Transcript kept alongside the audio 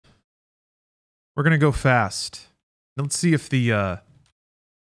We're gonna go fast. Let's see if the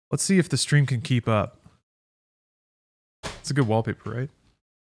stream can keep up. It's a good wallpaper, right?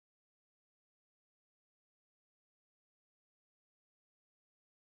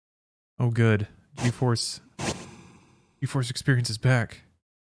 Oh, good. GeForce Experience is back.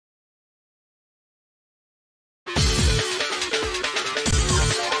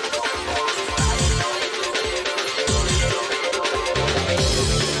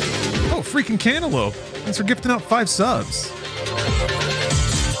 Oh, freaking Cantaloupe. Thanks for gifting out 5 subs.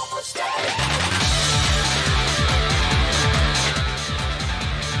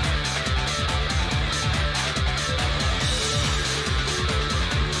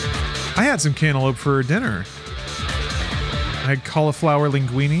 I had some cantaloupe for dinner. I had cauliflower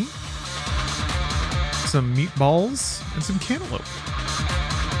linguine, some meatballs, and some cantaloupe.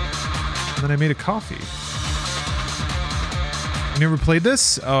 And then I made a coffee. You never played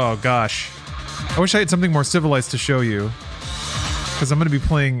this? Oh gosh. I wish I had something more civilized to show you. Because I'm going to be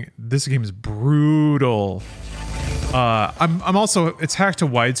playing... This game is brutal. I'm also... It's hacked to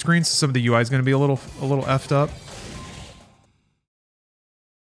widescreen, so some of the UI is going to be a little effed up.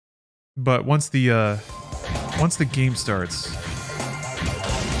 But once the game starts...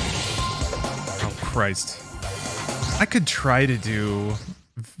 Oh, Christ. I could try to do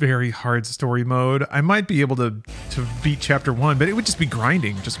very hard story mode. I might be able to beat chapter 1, but it would just be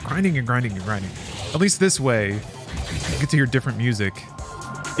grinding. Just grinding and grinding and grinding. At least this way, I get to hear different music.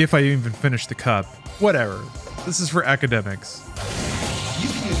 If I even finish the cup. Whatever. This is for academics.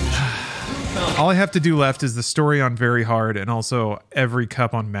 All I have to do left is the story on very hard and also every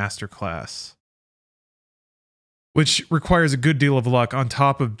cup on masterclass. Which requires a good deal of luck on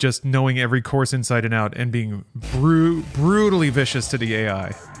top of just knowing every course inside and out and being brutally vicious to the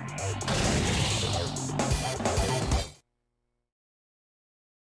AI.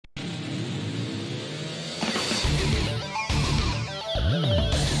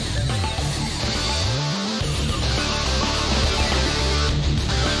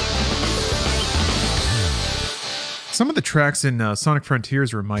 Some of the tracks in Sonic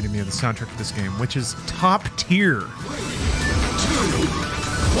Frontiers reminded me of the soundtrack of this game, which is top tier. 3, 2,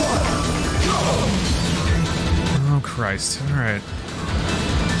 1, go. Oh Christ! All right.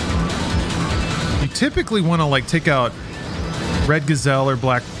 You typically want to like take out Red Gazelle or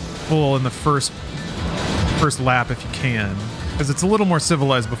Black Bull in the first lap if you can, because it's a little more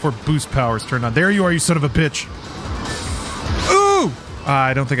civilized before boost powers turn on. There you are, you son of a bitch! Ooh!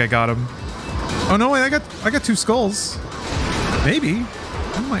 I don't think I got him. Oh no, wait, I got 2 skulls. Maybe.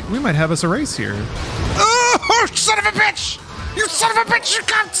 We might have us a race here. Oh, son of a bitch! You son of a bitch! You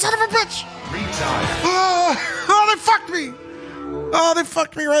son of a bitch! Oh, they fucked me! Oh, they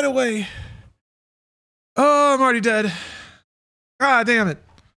fucked me right away. Oh, I'm already dead. Ah, damn it.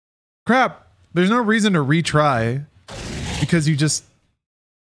 Crap. There's no reason to retry because you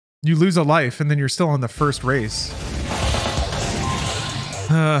lose a life and then you're still on the first race.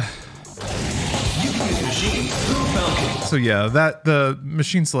 So yeah, the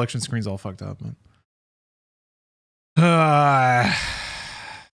machine selection screen's all fucked up, man.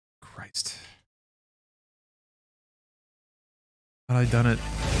 Christ. Had I done it?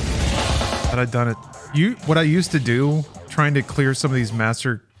 Had I done it? What I used to do, trying to clear some of these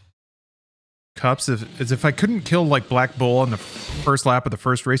master cups, is if I couldn't kill like Black Bull on the first lap of the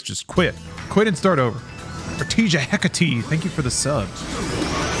first race, just quit. Quit and start over. Artesia Hecate, thank you for the sub.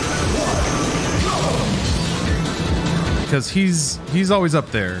 Because he's always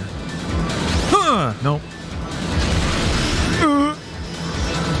up there. Huh! Nope.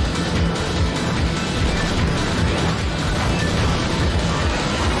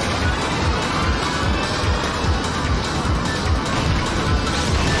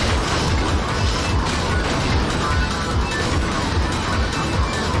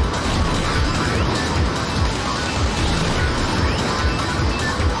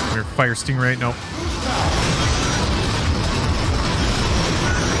 Your fire stingray? Nope.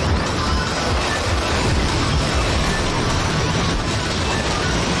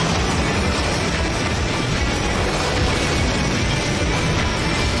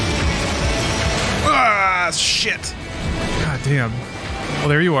 Shit. God damn. Well,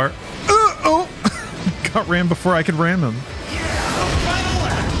 there you are. Oh! Got rammed before I could ram him.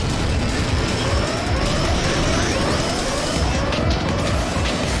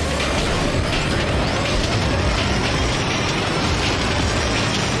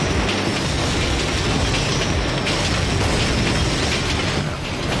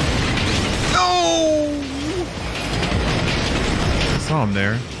 No! I saw him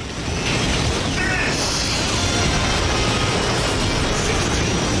there.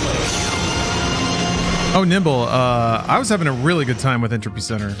 Oh, Nimble. I was having a really good time with Entropy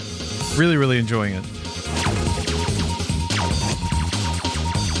Center. Really, really enjoying it.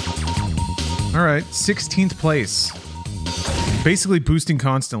 All right, 16th place. Basically boosting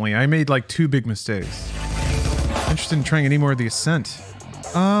constantly. I made like 2 big mistakes. Interested in trying any more of the Ascent.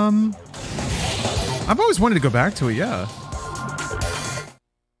 I've always wanted to go back to it, yeah.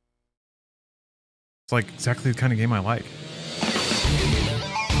 It's like exactly the kind of game I like.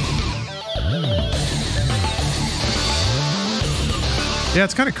 Yeah,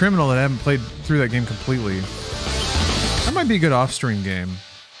 it's kind of criminal that I haven't played through that game completely. That might be a good off-stream game.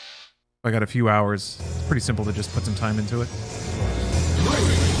 If I got a few hours. It's pretty simple to just put some time into it.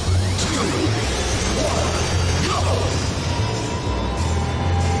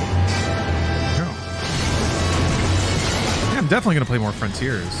 Yeah, I'm definitely going to play more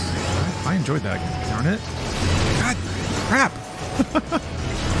Frontiers. I enjoyed that game. Darn it. God, crap.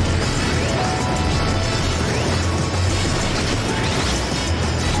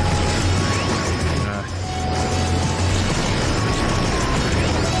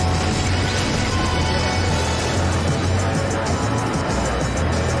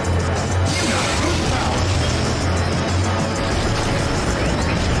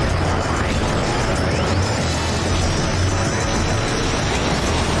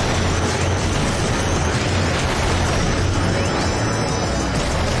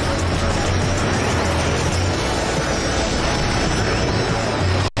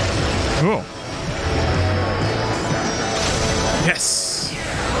 Cool. Yes.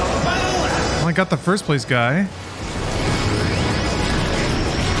 Well, I got the first place guy.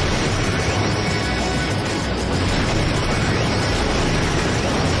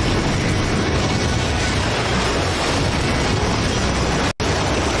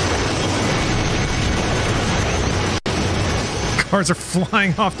 Cars are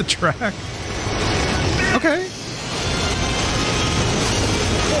flying off the track. Okay.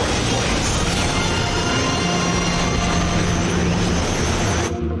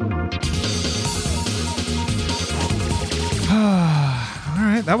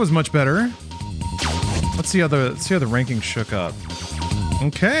 Alright, that was much better. Let's see how the rankings shook up.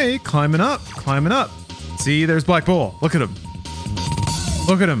 Okay, climbing up. See, there's Black Bull. Look at him.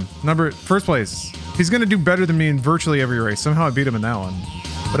 Look at him. First place. He's gonna do better than me in virtually every race. Somehow I beat him in that one.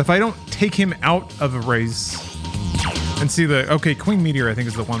 But if I don't take him out of a race and see okay, Queen Meteor I think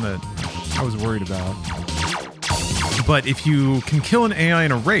is the one that I was worried about. But if you can kill an AI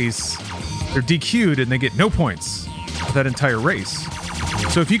in a race, they're DQ'd and they get no points for that entire race.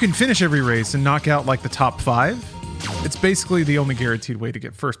 So if you can finish every race and knock out like the top 5, it's basically the only guaranteed way to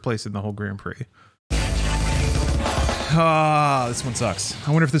get first place in the whole Grand Prix. This one sucks.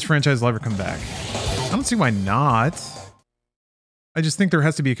 I wonder if this franchise will ever come back. I don't see why not. I just think there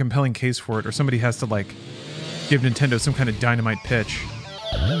has to be a compelling case for it, or somebody has to like give Nintendo some kind of dynamite pitch.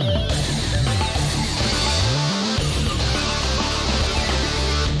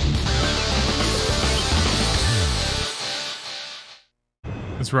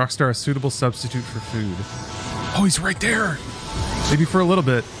 Is Rockstar a suitable substitute for food? Oh, he's right there! Maybe for a little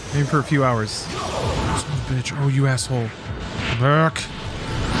bit. Maybe for a few hours. Son of a bitch. Oh, you asshole. Back.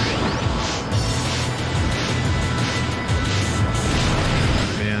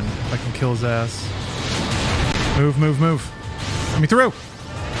 Man, I can kill his ass. Move, move, move. Let me through!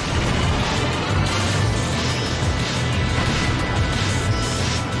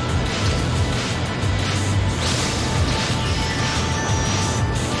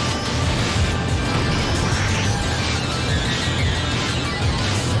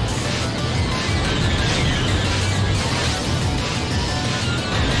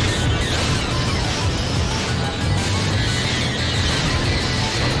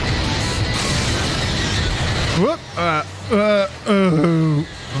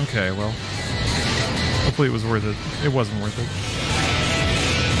 Okay, well, hopefully it was worth it. It wasn't worth it.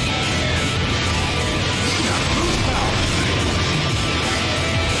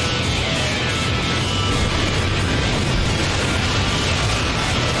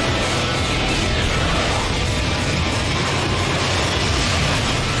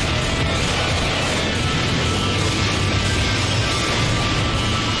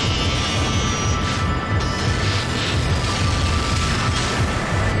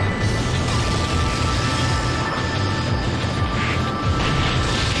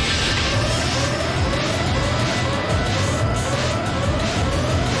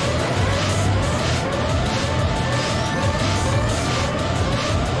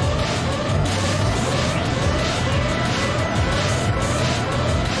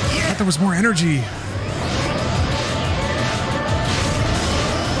 There was more energy.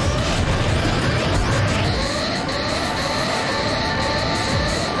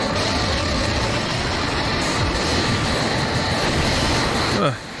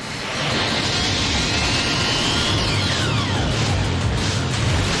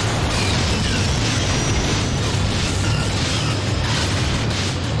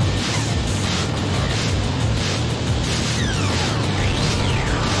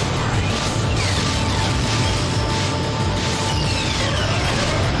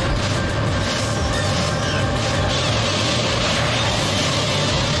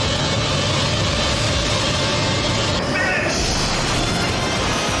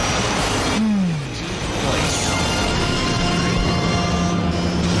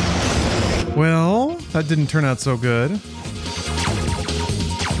 Well, that didn't turn out so good.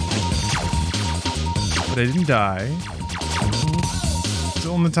 But I didn't die.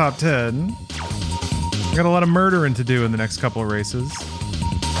 Still in the top 10. I got a lot of murdering to do in the next couple of races.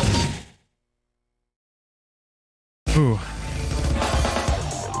 Ooh.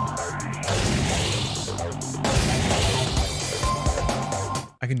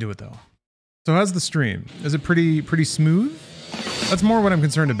 I can do it though. So how's the stream? Is it pretty smooth? That's more what I'm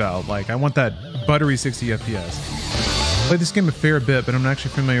concerned about. Like, I want that buttery 60 FPS. I play this game a fair bit, but I'm not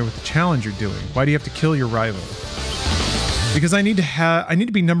actually familiar with the challenge you're doing. Why do you have to kill your rival? Because I need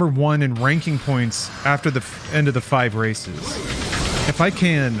to be number 1 in ranking points after the end of the 5 races. If I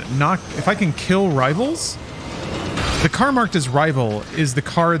can kill rivals, the car marked as rival is the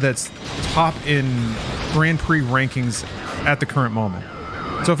car that's top in Grand Prix rankings at the current moment.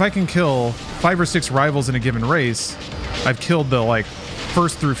 So if I can kill 5 or 6 rivals in a given race, I've killed the like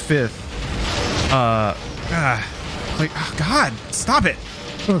 1st through 5th. Oh God, stop it!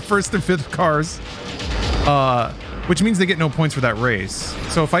 1st through 5th cars, which means they get no points for that race.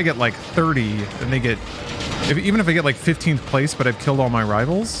 So if I get like 30, then they get. Even if I get like 15th place, but I've killed all my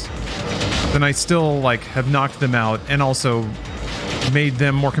rivals, then I still like have knocked them out and also made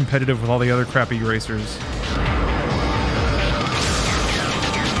them more competitive with all the other crappy racers.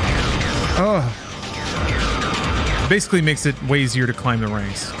 Oh. Basically makes it way easier to climb the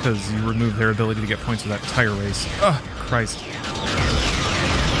ranks because you remove their ability to get points for that entire race. Oh, Christ.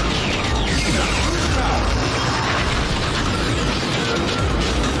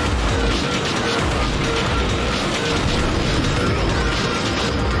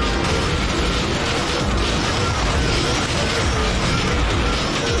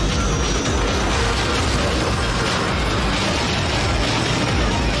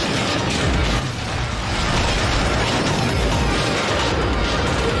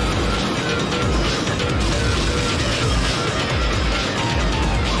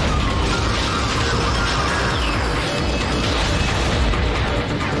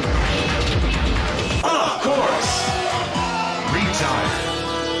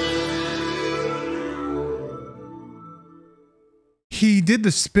 He did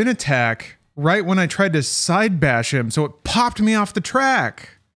the spin attack right when I tried to side bash him, so it popped me off the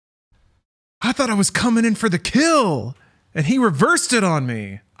track. I thought I was coming in for the kill, and he reversed it on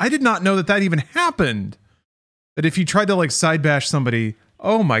me. I did not know that that even happened. That if you tried to like side bash somebody,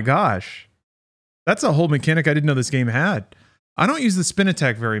 oh my gosh. That's a whole mechanic I didn't know this game had. I don't use the spin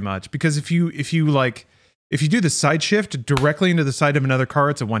attack very much because if you do the side shift directly into the side of another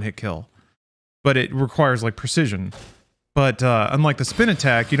car, it's a one-hit kill. But it requires like precision. But unlike the spin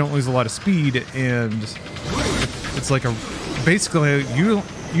attack, you don't lose a lot of speed, and it's like a basically you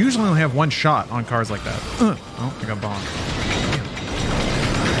usually only have one shot on cars like that. Oh, I got bombed.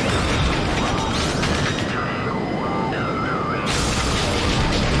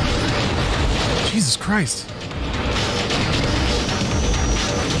 Jesus Christ.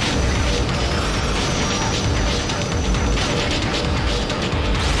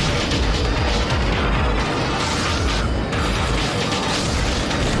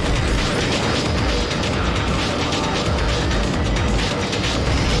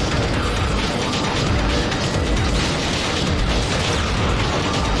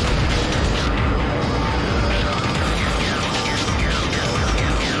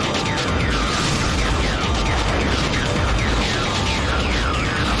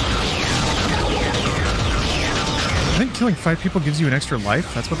 Killing 5 people gives you an extra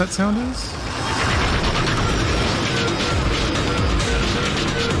life? That's what that sound is?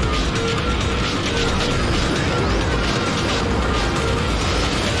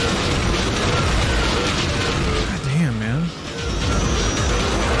 God damn, man.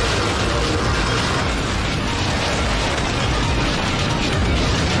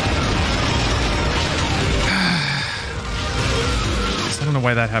 I don't know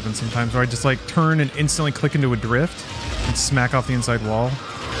why that happens sometimes, where I just like turn and instantly click into a drift and smack off the inside wall.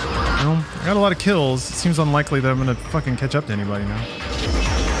 Well, I got a lot of kills. It seems unlikely that I'm gonna fucking catch up to anybody now.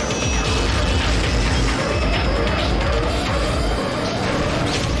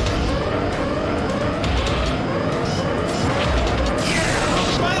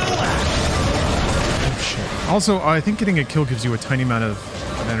 Oh shit. Also, I think getting a kill gives you a tiny amount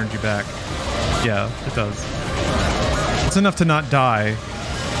of energy back. Yeah, it does. It's enough to not die.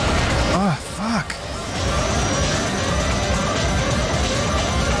 Ah, fuck.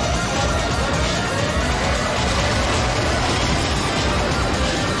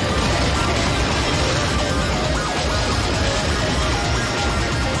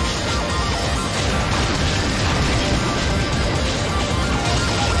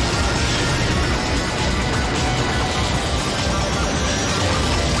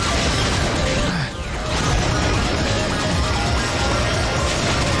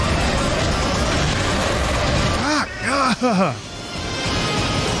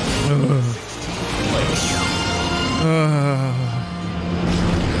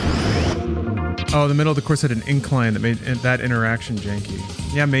 Oh, the middle of the course had an incline that made that interaction janky.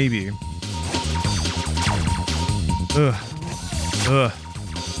 Yeah, maybe.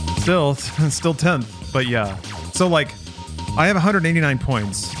 Still 10th, but yeah. So like, I have 189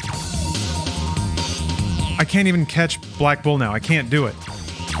 points. I can't even catch Black Bull now. I can't do it.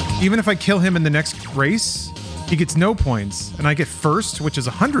 Even if I kill him in the next race, he gets no points, and I get first, which is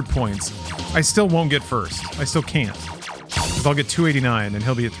 100 points. I still won't get first. I still can't. Because I'll get 289, and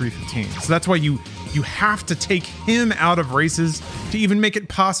he'll be at 315. So that's why you have to take him out of races to even make it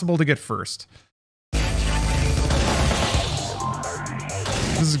possible to get first.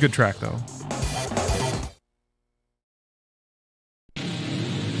 This is a good track, though.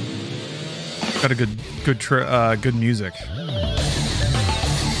 Got a good music.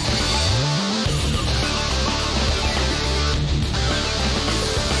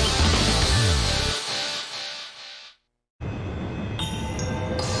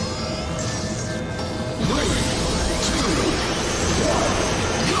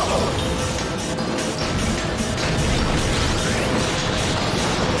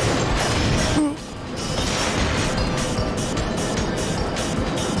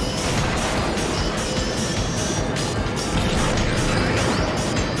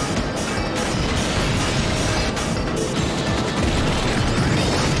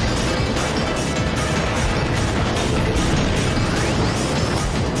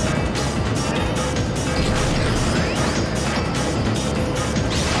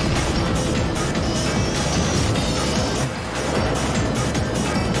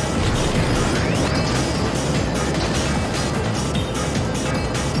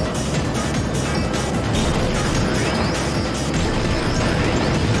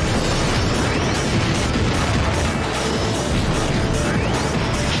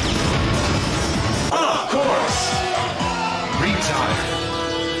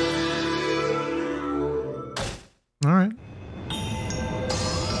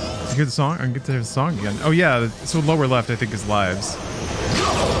 The song? I can get to the song again. Oh yeah, so lower left I think is lives.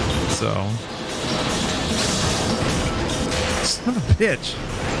 So son of a bitch.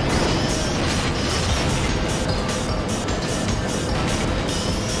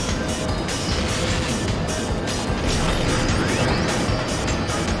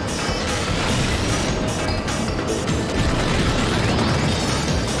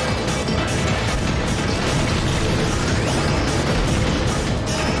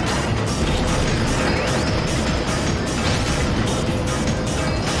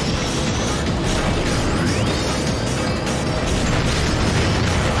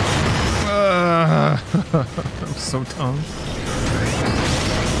 I'm so dumb.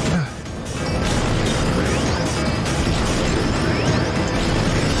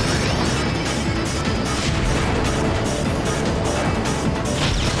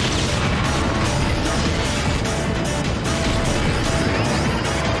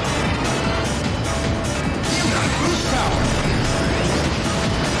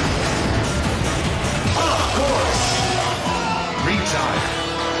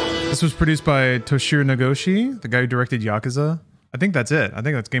 This was produced by Toshiro Nagoshi, the guy who directed Yakuza. I think that's it. I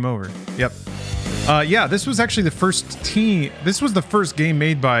think that's game over. Yep. Yeah, this was actually the first team. This was the first game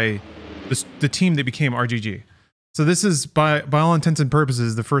made by the team that became RGG. So this is, by all intents and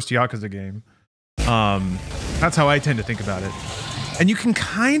purposes, the first Yakuza game. That's how I tend to think about it. And you can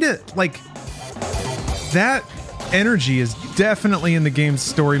kind of, like, that energy is definitely in the game's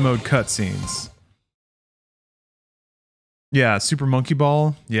story mode cutscenes. Yeah, Super Monkey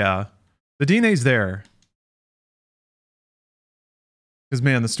Ball. Yeah. The DNA's there. Because,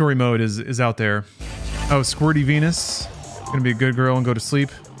 man, the story mode is out there. Oh, Squirty Venus. Gonna be a good girl and go to sleep.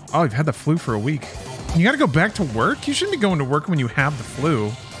 Oh, you've had the flu for a week. You gotta go back to work? You shouldn't be going to work when you have the flu.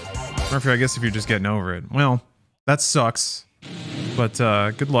 Or if, I guess if you're just getting over it. Well, that sucks. But,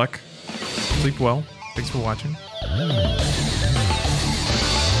 good luck. Sleep well. Thanks for watching.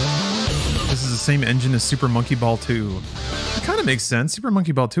 This is the same engine as Super Monkey Ball 2. It kind of makes sense. Super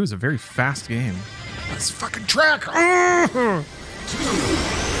Monkey Ball 2 is a very fast game. This fucking track! Ah! 2, 1,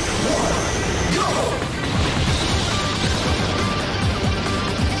 go!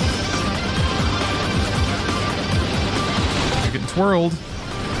 You're getting twirled.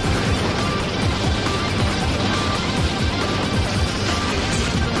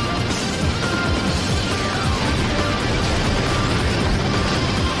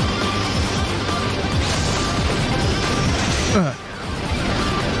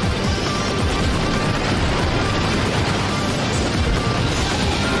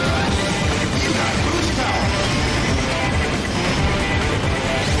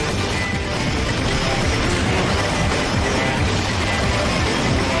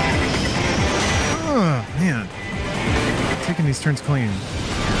 this turn's clean.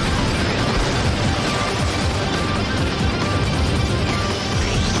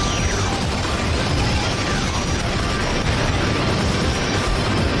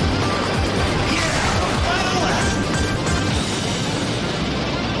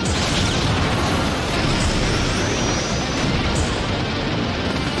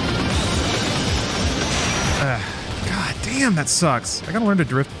 God damn, that sucks. I gotta learn to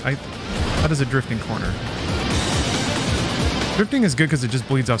drift. That is a drifting corner. Drifting is good because it just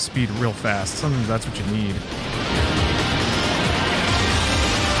bleeds off speed real fast. Sometimes that's what you need.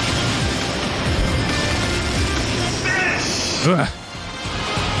 Ugh.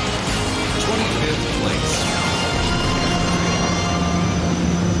 25th place.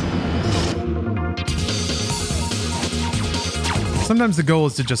 Sometimes the goal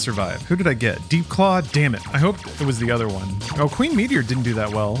is to just survive. Who did I get? Deep Claw? Damn it. I hope it was the other one. Oh, Queen Meteor didn't do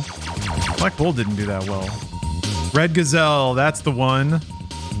that well. Black Bull didn't do that well. Red Gazelle, that's the one.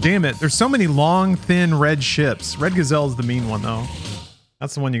 Damn it. There's so many long, thin red ships. Red Gazelle is the mean one, though.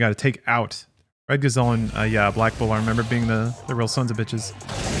 That's the one you got to take out. Red Gazelle and, yeah, Black Bull, I remember being the real sons of bitches.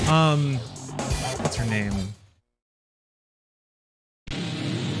 What's her name?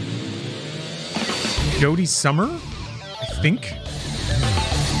 Jodie Summer? I think.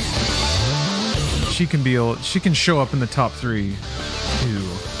 She can show up in the top 3 too.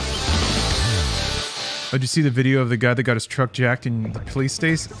 Oh, did you see the video of the guy that got his truck jacked in the police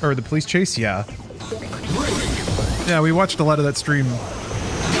station or the police chase? Yeah. Yeah, we watched a lot of that stream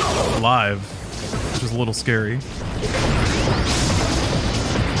live, which was a little scary.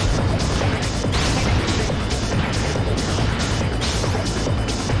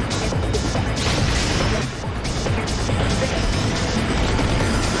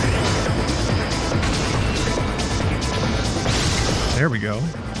 There we go.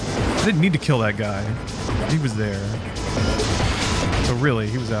 I didn't need to kill that guy. He was there. So really,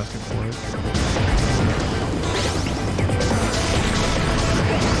 he was asking for it.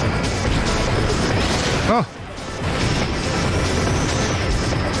 Oh!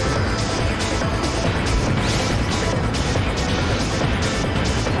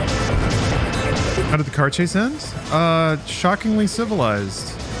 How did the car chase end? Shockingly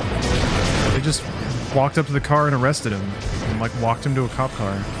civilized. They just walked up to the car and arrested him. And like walked him to a cop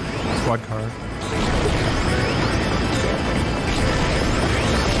car. Squad car.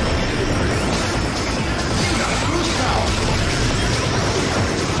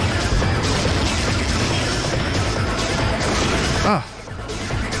 Ah.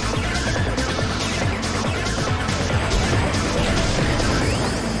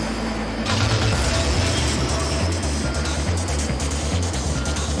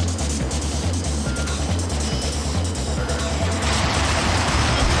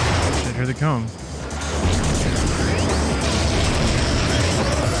 Here they come.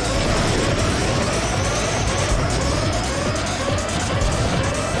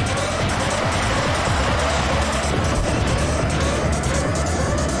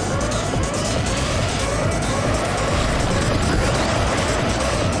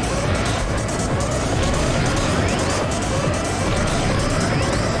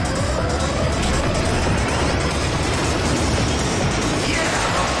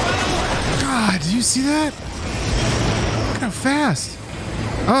 See that? Look how fast.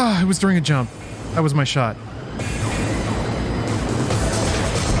 Ah, it was during a jump. That was my shot. I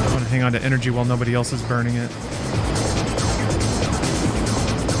want to hang on to energy while nobody else is burning it.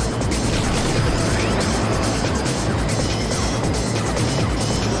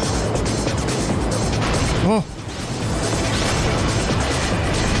 Oh.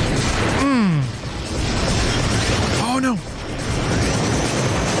 Oh no.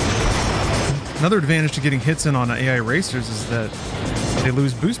 Another advantage to getting hits in on AI racers is that they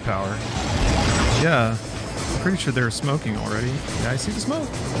lose boost power. Yeah, I'm pretty sure they were smoking already. Yeah, I see the smoke.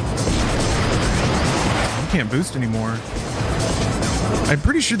 You can't boost anymore. I'm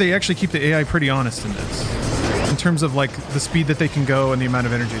pretty sure they actually keep the AI pretty honest in this. In terms of like the speed that they can go and the amount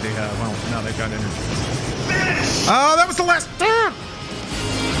of energy they have. Well, now they've got energy. Oh, that was the last...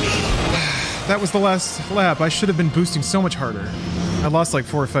 That was the last lap. I should have been boosting so much harder. I lost like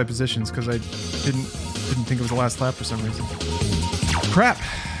 4 or 5 positions because I didn't think it was the last lap for some reason. Crap.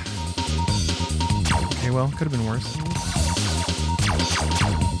 Okay, well, could have been worse.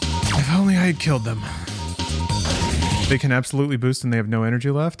 If only I had killed them. They can absolutely boost and they have no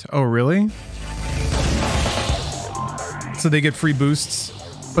energy left? Oh, really? So they get free boosts,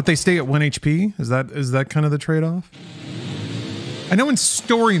 but they stay at 1 HP? Is that kind of the trade-off? I know in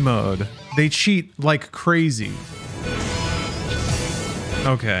story mode, they cheat like crazy.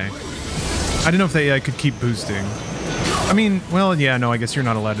 Okay. I didn't know if the AI could keep boosting. I mean, well, yeah, no, I guess you're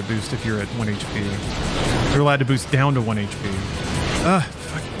not allowed to boost if you're at 1 HP. You're allowed to boost down to 1 HP. Ugh,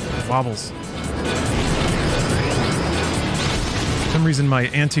 fuck, wobbles. For some reason, my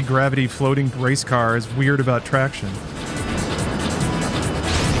anti-gravity floating race car is weird about traction.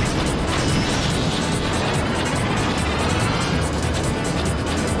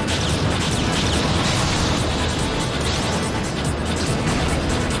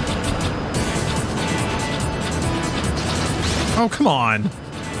 Oh, come on.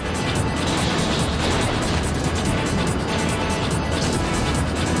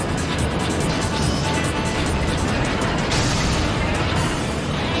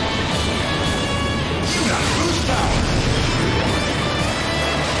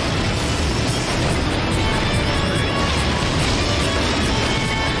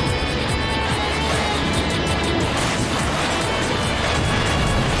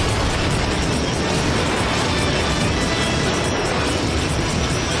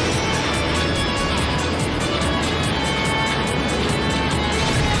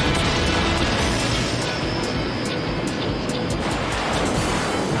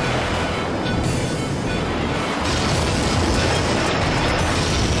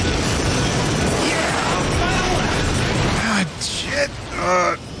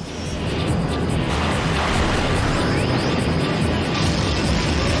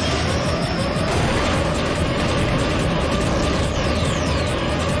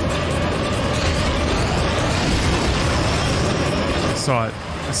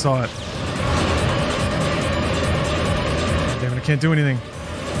 I saw it. Damn it, I can't do anything.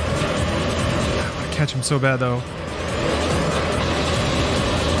 I want to catch him so bad, though.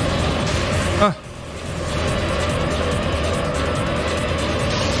 Ah.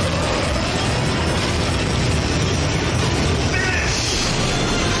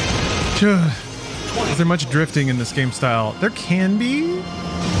 Is there much drifting in this game style? There can be.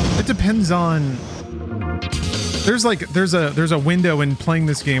 It depends on... There's a window in playing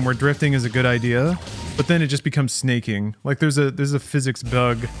this game where drifting is a good idea, but then it just becomes snaking. Like there's a physics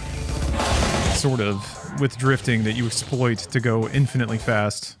bug, sort of, with drifting that you exploit to go infinitely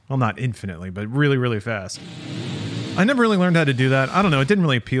fast. Well, not infinitely, but really, really fast. I never really learned how to do that. I don't know, it didn't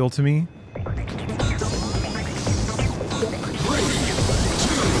really appeal to me.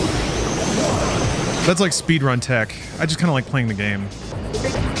 That's like speedrun tech. I just kind of like playing the game.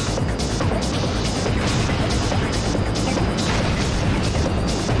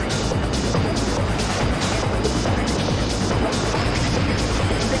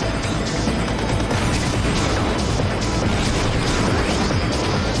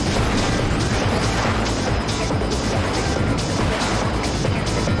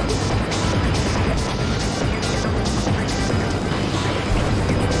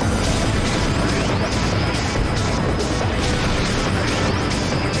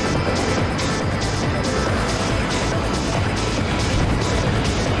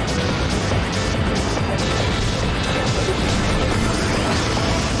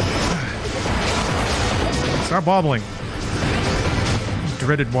 Stop wobbling.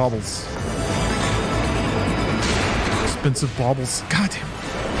 Dreaded wobbles. Expensive wobbles. God damn.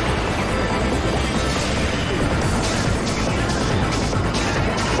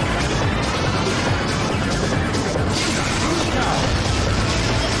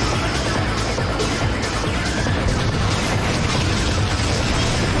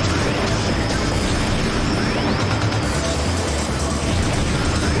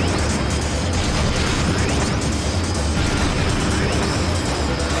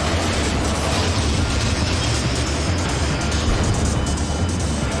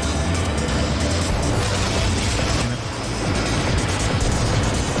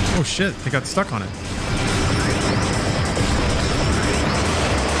 Oh shit, they got stuck on it.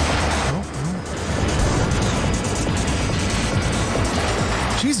 Oh,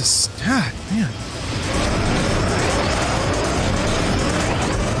 Jesus, God, man.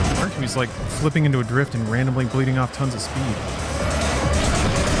 Mercury's like flipping into a drift and randomly bleeding off tons of speed.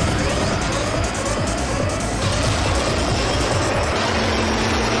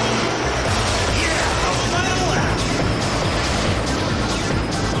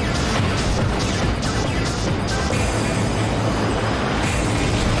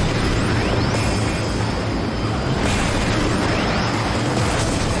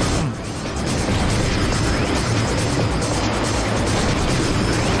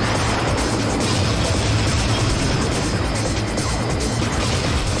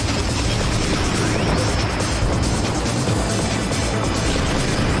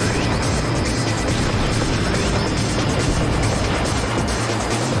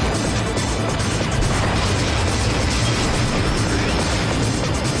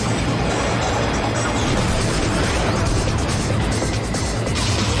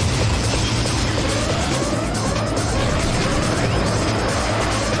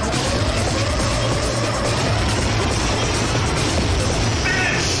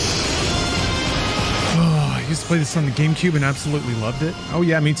 Played this on the GameCube and absolutely loved it. Oh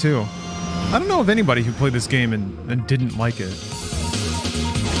yeah, me too. I don't know of anybody who played this game and didn't like it.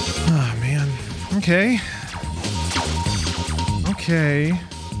 Oh man. Okay. Okay.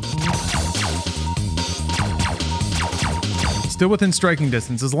 Still within striking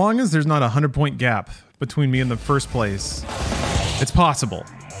distance. As long as there's not a 100-point gap between me and the first place, it's possible.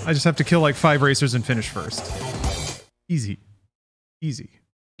 I just have to kill like 5 racers and finish first. Easy. Easy.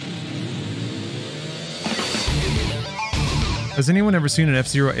 Has anyone ever seen an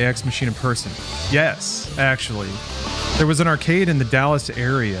F-Zero AX machine in person? Yes, actually. There was an arcade in the Dallas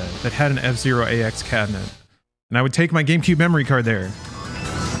area that had an F-Zero AX cabinet. And I would take my GameCube memory card there,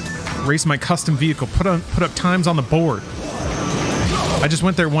 race my custom vehicle, put up times on the board. I just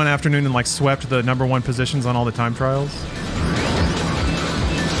went there one afternoon and like swept the #1 positions on all the time trials.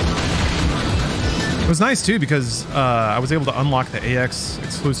 It was nice too because I was able to unlock the AX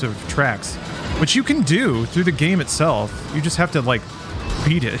exclusive tracks, which you can do through the game itself. You just have to like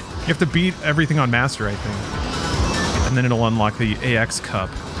beat it. You have to beat everything on Master, I think. And then it'll unlock the AX Cup.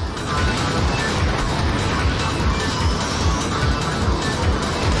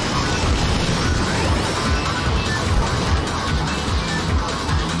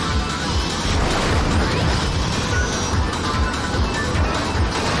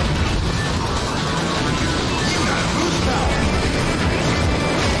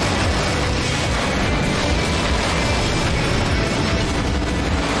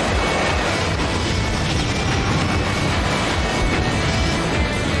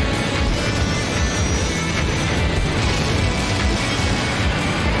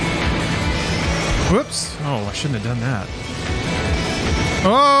 Whoops. Oh, I shouldn't have done that.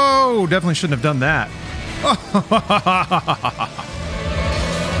 Oh, definitely shouldn't have done that.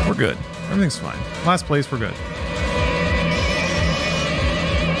 We're good. Everything's fine. Last place, we're good.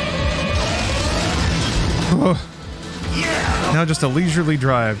 Oh. Now just a leisurely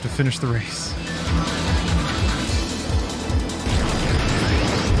drive to finish the race.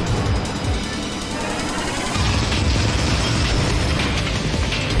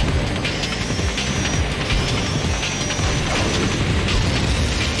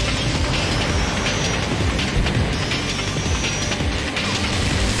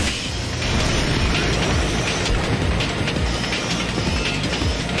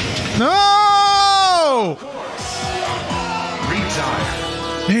 No!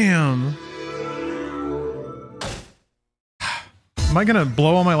 Damn. Am I gonna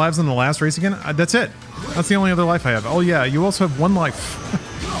blow all my lives in the last race again? That's it. That's the only other life I have. Oh yeah, you also have 1 life.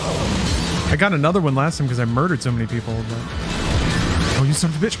 I got another one last time because I murdered so many people. But... Oh, you son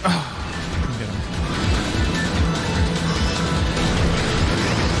of a bitch. Oh. Get him.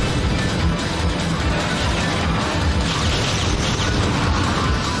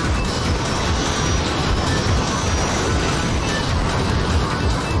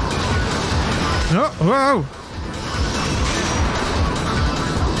 Oh, whoa!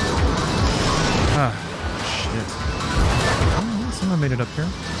 Ah, shit. Oh, someone made it up here.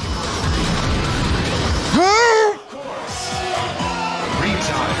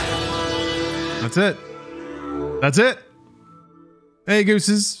 That's it. That's it. Hey,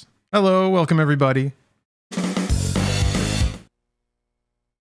 gooses. Hello, welcome everybody.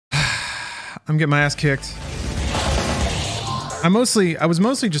 I'm getting my ass kicked. I was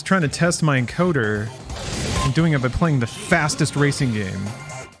mostly just trying to test my encoder and doing it by playing the fastest racing game.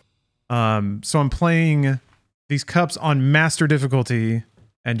 So I'm playing these cups on master difficulty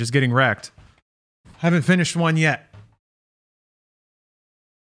and just getting wrecked. Haven't finished one yet.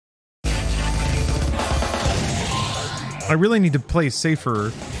 I really need to play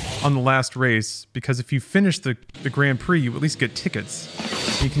safer on the last race because if you finish the Grand Prix, you at least get tickets.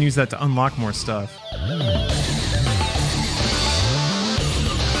 You can use that to unlock more stuff.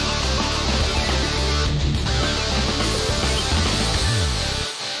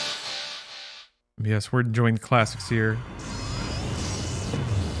 Yes, we're enjoying the classics here.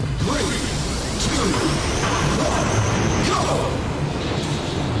 3, 2, 1, go!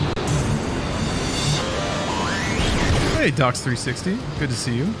 Hey, Docs360. Good to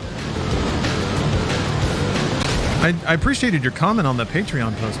see you. I appreciated your comment on the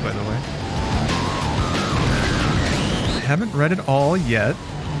Patreon post, by the way. I haven't read it all yet,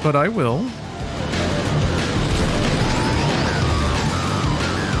 but I will.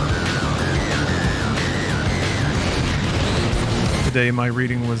 Today my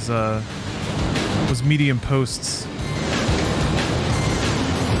reading was medium posts.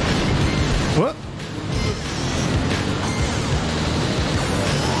 What?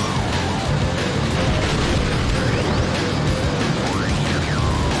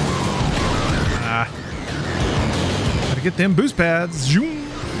 Ah. them boost pads. Zoom.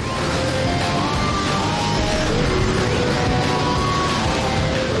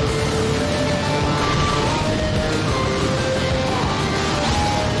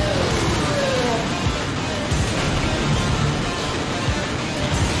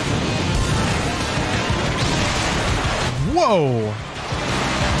 Whoa!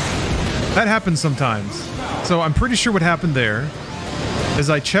 That happens sometimes. So I'm pretty sure what happened there is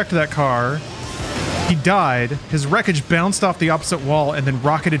I checked that car, he died, his wreckage bounced off the opposite wall and then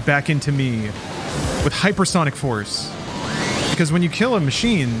rocketed back into me with hypersonic force. Because when you kill a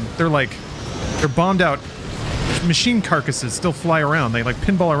machine, they're bombed out. Machine carcasses still fly around. They like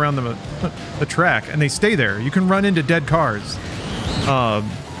pinball around the track and they stay there. You can run into dead cars.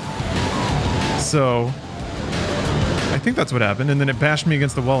 So I think that's what happened, and then it bashed me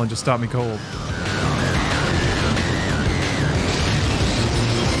against the wall and just stopped me cold.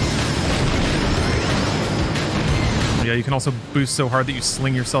 Yeah, you can also boost so hard that you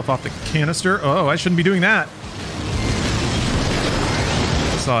sling yourself off the canister. Oh, I shouldn't be doing that.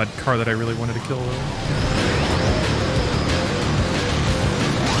 I saw a car that I really wanted to kill, though.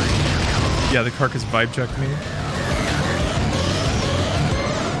 Yeah, the carcass vibe checked me.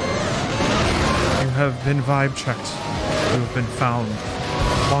 You have been vibe checked. You have been found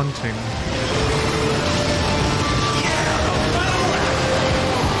wanting.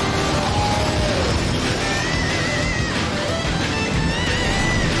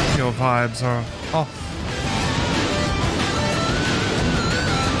 Your vibes are off.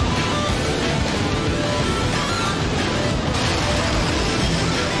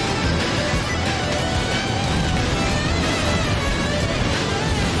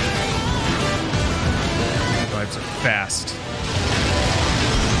 Vibes are fast.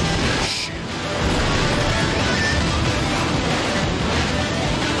 Shit.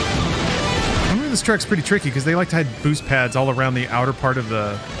 I mean, this track's pretty tricky because they like to hide boost pads all around the outer part of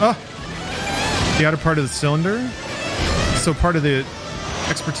the outer part of the cylinder. So part of the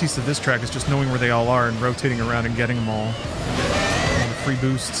expertise of this track is just knowing where they all are and rotating around and getting them all the free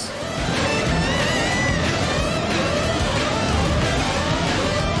boosts.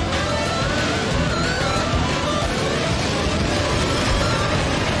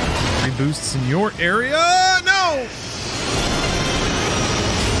 Boosts in your area. No!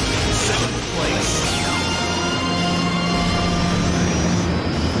 Seventh place.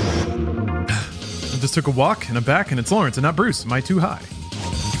 I just took a walk and I'm back and it's Lawrence and not Bruce. Am I too high?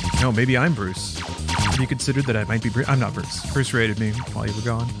 No, maybe I'm Bruce. Have you considered that I might be Bruce? I'm not Bruce. Bruce raided me while you were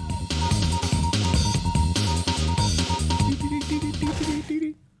gone.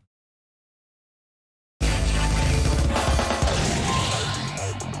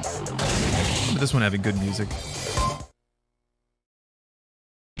 This one having good music.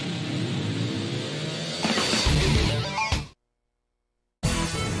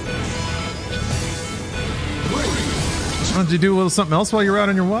 Just wanted to do a little something else while you're out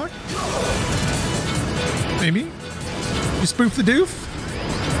on your walk? Maybe? You spoof the doof?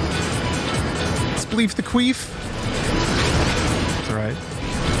 Spleef the queef? That's alright.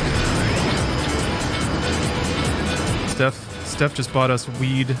 Steph just bought us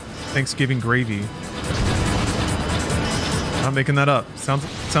weed Thanksgiving gravy. Not making that up. Sounds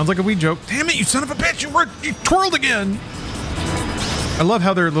like a weed joke. Damn it, you son of a bitch! You twirled again! I love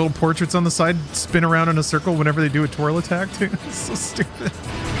how their little portraits on the side spin around in a circle whenever they do a twirl attack, too. It's so stupid.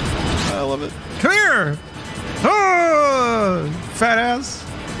 I love it. Come here! Ah! Fat ass.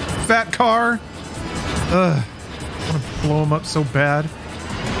 Fat car. Ugh. I want to blow him up so bad.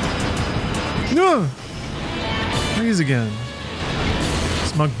 Ugh. Freeze again.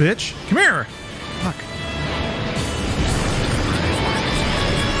 Smug bitch. Come here! Fuck.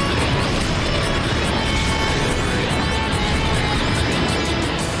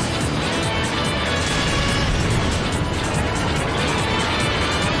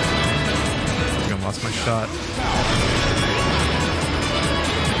 I think I lost my shot.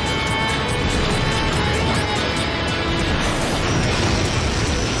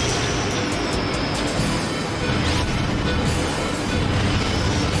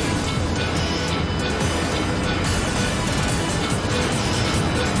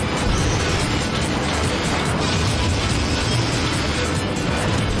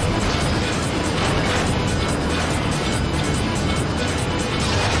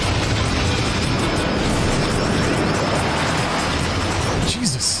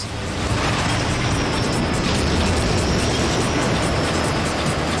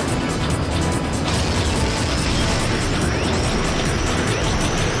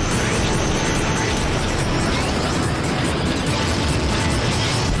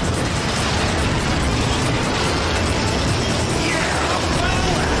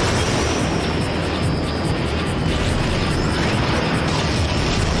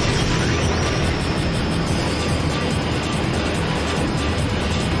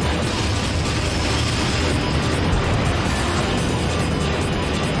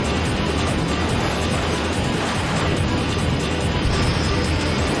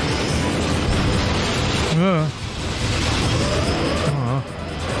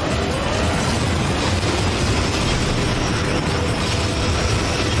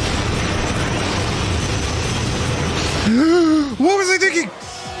 What was I thinking?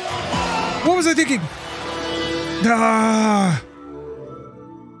 What was I thinking? Ah.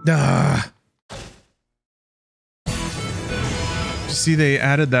 Ah. You see, they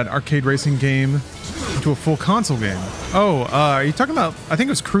added that arcade racing game to a full console game. Oh, are you talking about? I think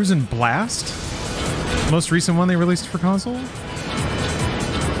it was Cruisin' Blast, most recent one they released for console.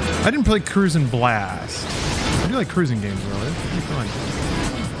 I didn't play Cruisin' Blast. I do like cruising games, though. It's pretty fun.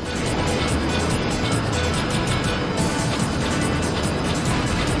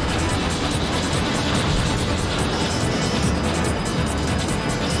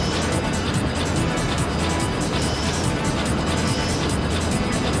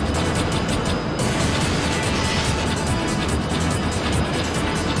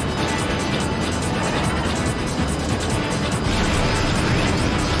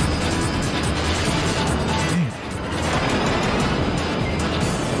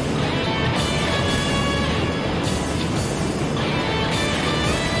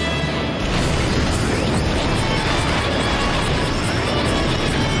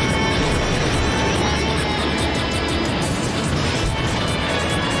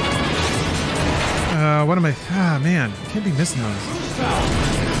 What am I? Ah, man. Can't be missing those.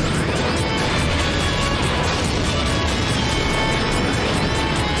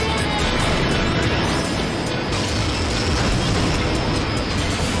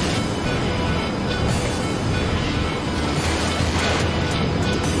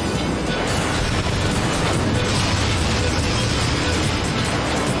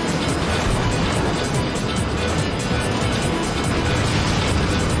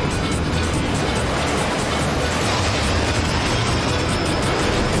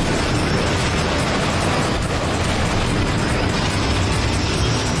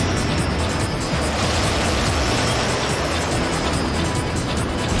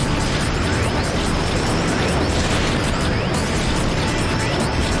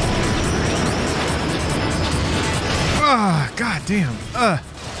 God damn.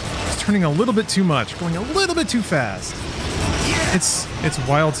 It's turning a little bit too much, going a little bit too fast. It's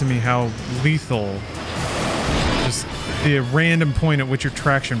wild to me how lethal just the random point at which your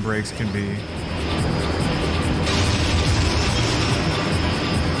traction brakes can be.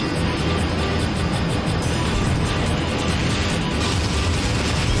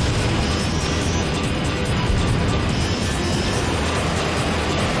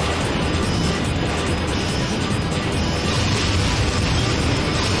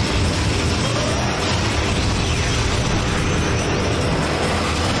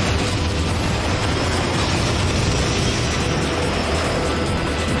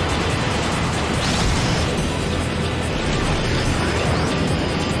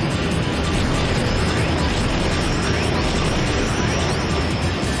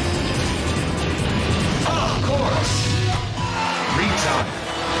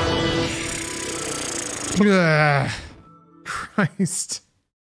 Ugh. Christ.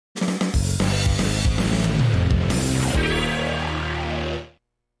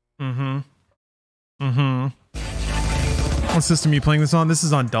 What system are you playing this on? This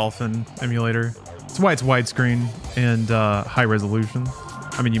is on Dolphin emulator. That's why it's widescreen and high resolution.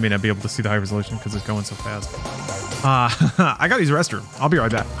 I mean, you may not be able to see the high resolution because it's going so fast. I gotta use the restroom. I'll be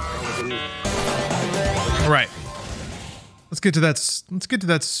right back. All right. Let's get to that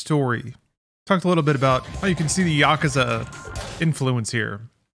story. Talked a little bit about how you can see the Yakuza influence here.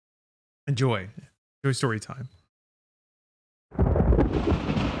 Enjoy story time.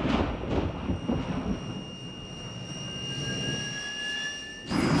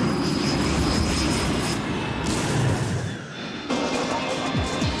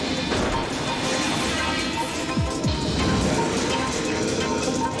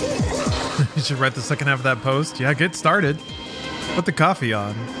 You should write the second half of that post. Yeah, get started. Put the coffee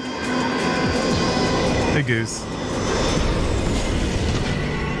on. Hey, Goose.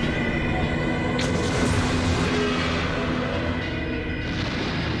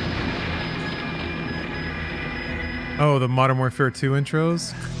 Oh, the Modern Warfare 2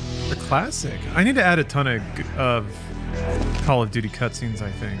 intros? They're classic. I need to add a ton of Call of Duty cutscenes,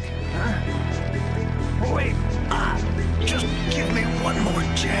 I think. Wait, just give me one more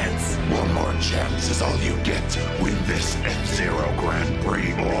chance. One more chance is all you get to win this F-Zero Grand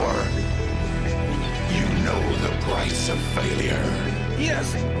Prix, or you know the price of failure.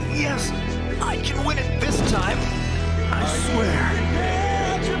 Yes, I can win it this time. I swear.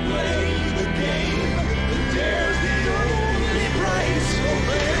 To play the game, there's the only price for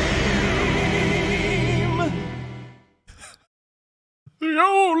fame. The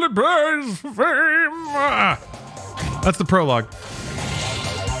only prize for fame. That's the prologue.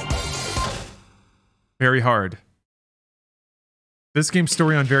 Very hard. This game's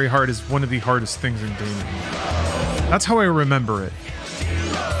story on very hard is one of the hardest things in gaming. That's how I remember it.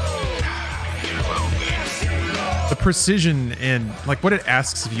 The precision and like what it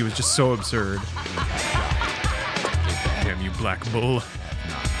asks of you is just so absurd. Damn you, Black Bull.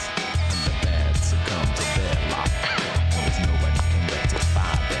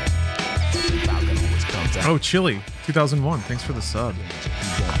 Oh, Chili, 2001. Thanks for the sub.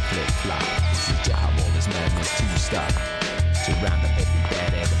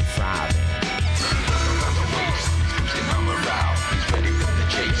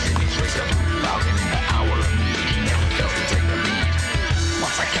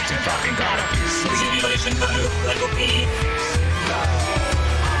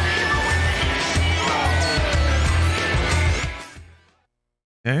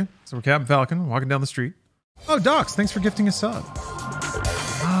 Okay, so we're Captain Falcon walking down the street. Oh, Docs, thanks for gifting a sub.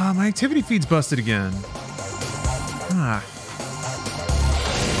 My activity feed's busted again.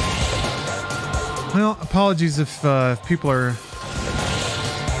 Well, apologies if people are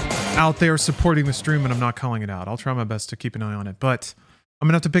out there supporting the stream and I'm not calling it out. I'll try my best to keep an eye on it, but I'm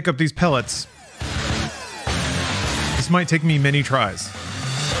gonna have to pick up these pellets. This might take me many tries.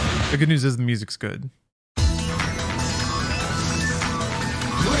 The good news is the music's good.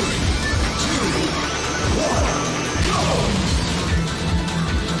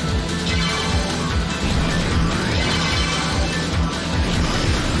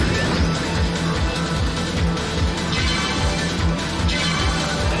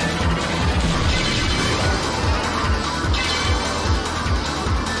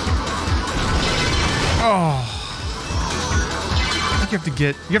 Oh,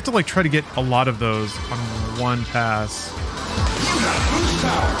 you have to like try to get a lot of those on one pass.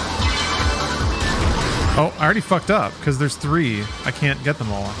 Oh, I already fucked up because there's 3. I can't get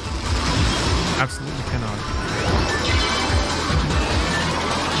them all. Absolutely cannot.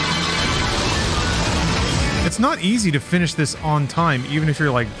 It's not easy to finish this on time, even if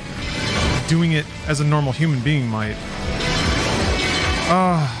you're like doing it as a normal human being might.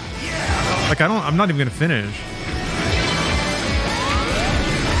 Like I'm not even gonna finish.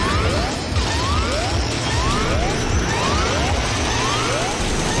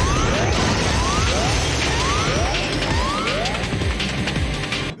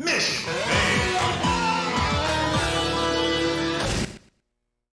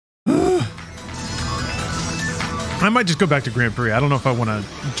 I might just go back to Grand Prix. I don't know if I want to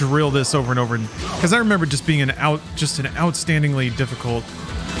drill this over and over, because I remember just being an outstandingly difficult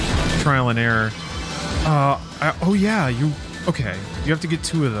trial and error. Oh yeah, okay. You have to get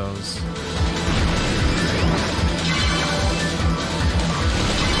 2 of those.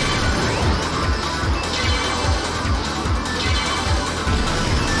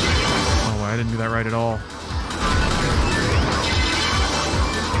 Oh, I didn't do that right at all.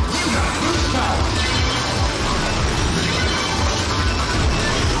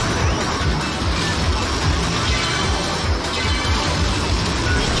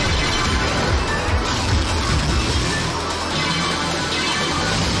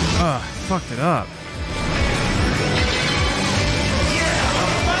 Fucked it up.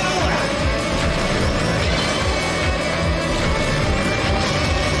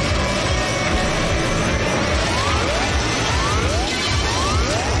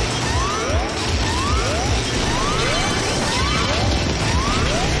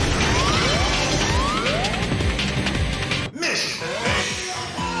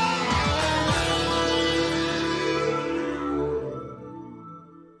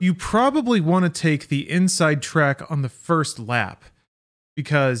 You probably want to take the inside track on the first lap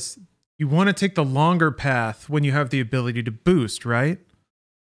because you want to take the longer path when you have the ability to boost, right?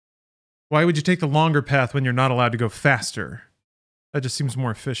 Why would you take the longer path when you're not allowed to go faster? That just seems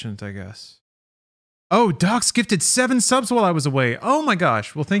more efficient, I guess. Oh, Doc's gifted 7 subs while I was away. Oh my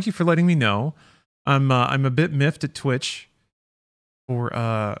gosh. Well, thank you for letting me know. I'm a bit miffed at Twitch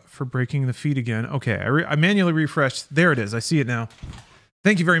for breaking the feed again. Okay, I manually refreshed. There it is. I see it now.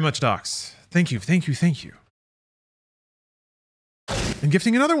 Thank you very much, Docs. Thank you, thank you, thank you. And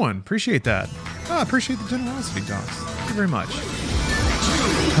gifting another one. Appreciate that. Appreciate the generosity, Docs. Thank you very much.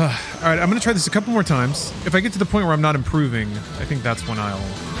 All right, I'm going to try this a couple more times. If I get to the point where I'm not improving, I think that's when I'll...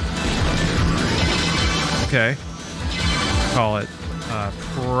 Okay. Call it.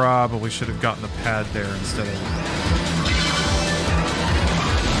 Probably should have gotten the pad there instead of...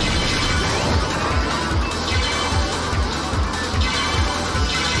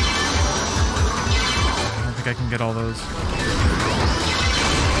 I can get all those.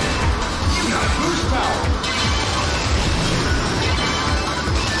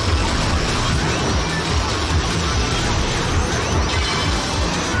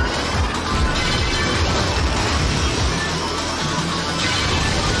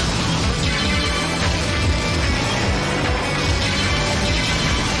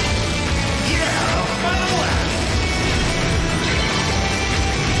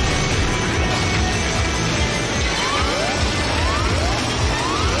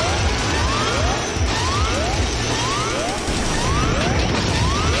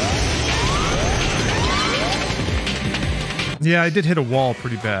 Yeah, I did hit a wall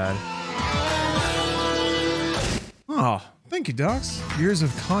pretty bad. Oh, thank you, Docs. Years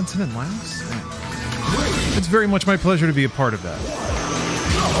of content and laughs. It's very much my pleasure to be a part of that.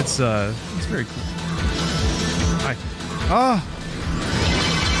 It's very cool. Hi. Ah.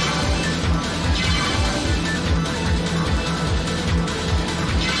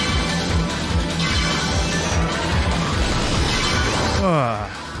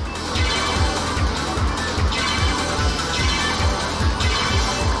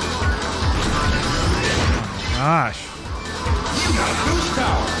 Gosh. You got boost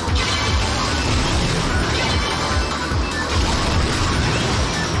power.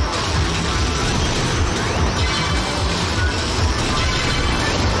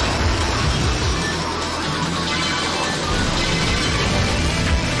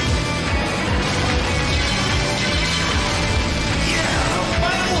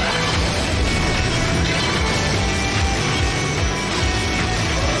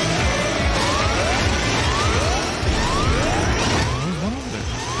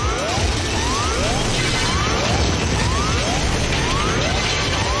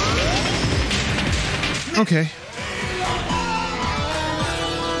 Okay. I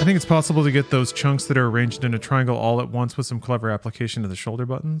think it's possible to get those chunks that are arranged in a triangle all at once with some clever application of the shoulder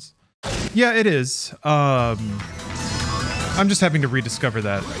buttons. Yeah, it is. I'm just having to rediscover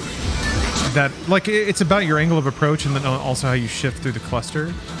that. Like, it's about your angle of approach and then also how you shift through the cluster.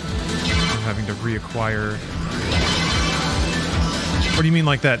 I'm having to reacquire... What do you mean,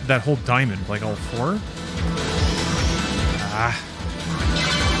 like that whole diamond? Like all four? Ah.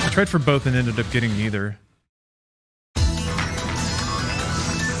 I tried for both and ended up getting neither.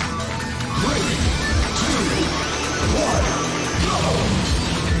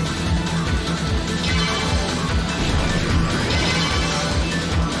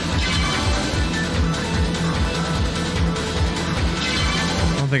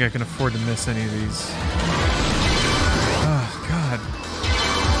 I don't think I can afford to miss any of these. Oh, God.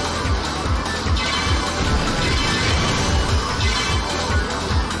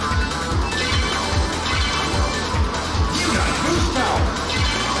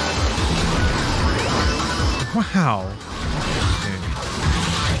 Wow. Okay.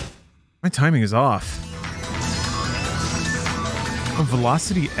 My timing is off. Oh,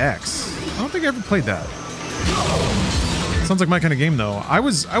 Velocity X. I don't think I ever played that. Sounds like my kind of game, though. I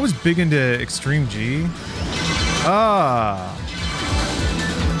was big into Extreme G. Ah.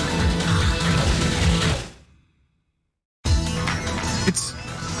 It's...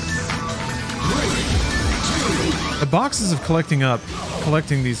 The boxes of collecting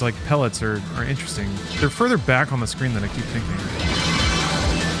these like pellets are interesting. They're further back on the screen than I keep thinking.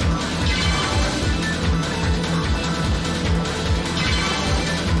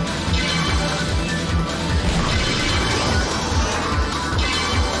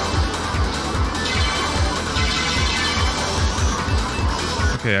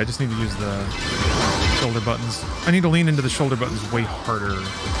 Okay, I just need to use the shoulder buttons. I need to lean into the shoulder buttons way harder.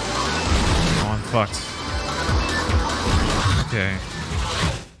 Oh, I'm fucked. Okay.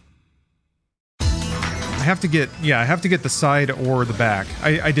 I have to get the side or the back.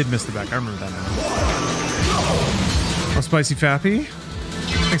 I did miss the back. I remember that now. Oh, Spicy Fappy.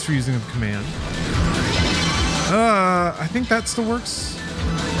 Thanks for using the command. I think that still works.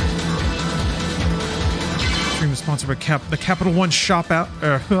 Stream is sponsored by the Capital One Shop app.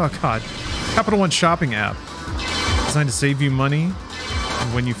 Oh god, Capital One Shopping app, designed to save you money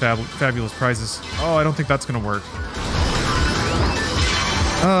and win you fabulous prizes. Oh, I don't think that's gonna work.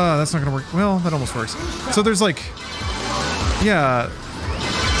 That's not gonna work. Well, that almost works. So there's like, yeah,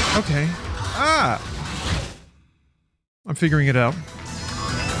 okay. I'm figuring it out.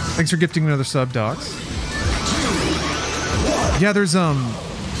 Thanks for gifting another sub, Docs. Yeah, there's I'm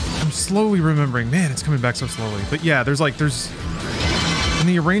slowly remembering. Man, it's coming back so slowly. But yeah, there's in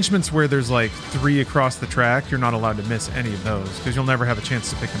the arrangements where there's like 3 across the track, you're not allowed to miss any of those because you'll never have a chance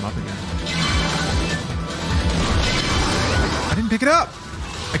to pick them up again. I didn't pick it up.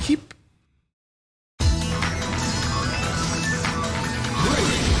 I keep...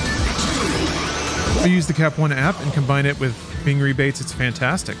 I use the Cap One app and combine it with Bing rebates. It's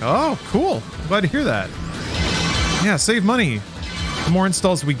fantastic. Oh, cool. I'm glad to hear that. Yeah, save money. The more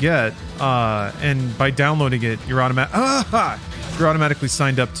installs we get, and by downloading it, you're automatically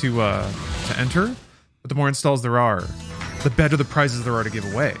signed up to enter. But the more installs there are, the better the prizes there are to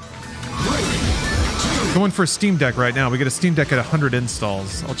give away. Going for a Steam Deck right now. We get a Steam Deck at 100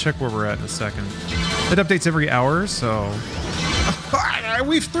 installs. I'll check where we're at in a second. It updates every hour, so... I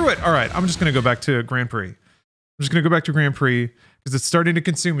weaved through it! Alright, I'm just gonna go back to Grand Prix. I'm just gonna go back to Grand Prix, because it's starting to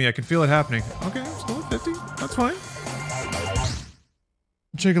consume me. I can feel it happening. Okay, I'm still at 50. That's fine.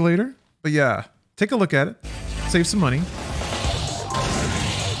 check it later. But yeah, take a look at it. Save some money.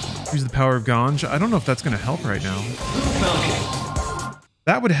 Use the power of Ganj. I don't know if that's going to help right now.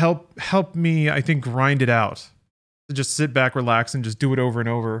 That would help me, I think, grind it out. To just sit back, relax, and just do it over and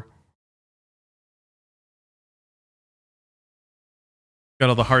over. Got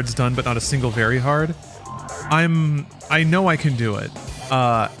all the hards done, but not a single very hard. I know I can do it.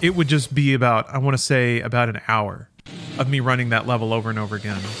 It would just be about, I want to say, about an hour of me running that level over and over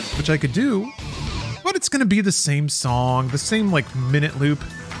again, which I could do, but it's going to be the same song, the same, like, minute loop.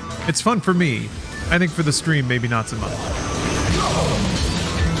 It's fun for me. I think for the stream, maybe not so much.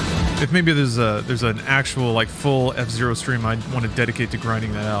 If maybe there's an actual, like, full F-Zero stream I'd want to dedicate to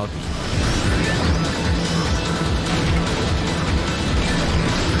grinding that out.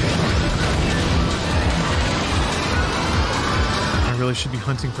 I really should be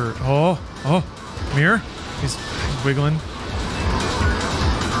hunting for... Oh, Mirror. He's wiggling. You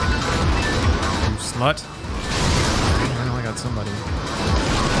slut. I know I got somebody. I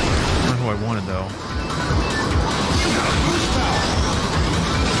don't know who I wanted, though.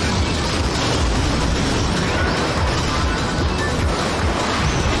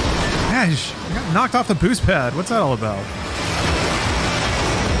 Gosh, I got knocked off the boost pad. What's that all about?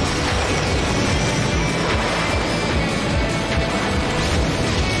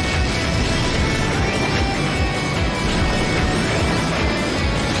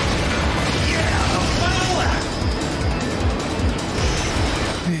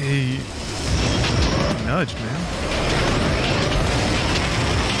 Hey, nudged, man.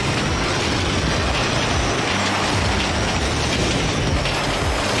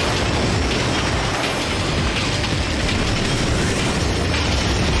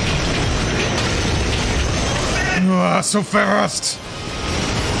 So fast!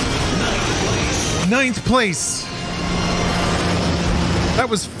 Ninth place! That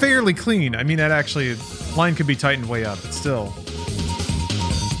was fairly clean. I mean, that actually, line could be tightened way up, but still.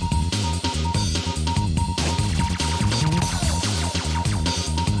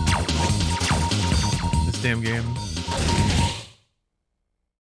 This damn game.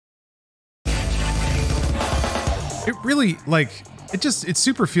 It really, like, it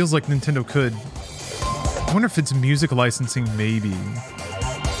super feels like Nintendo could. I wonder if it's music licensing, maybe.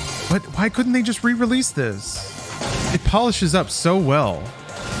 But why couldn't they just re-release this? It polishes up so well.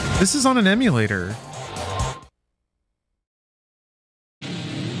 This is on an emulator.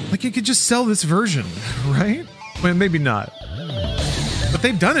 Like, you could just sell this version, right? Well, maybe not. But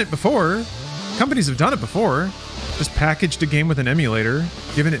they've done it before. Companies have done it before. Just packaged a game with an emulator,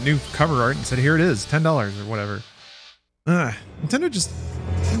 given it new cover art, and said, here it is, $10 or whatever. Nintendo just...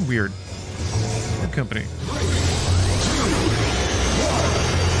 weird. Good company.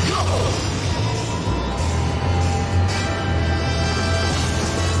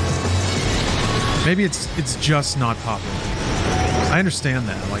 Maybe it's just not popular. I understand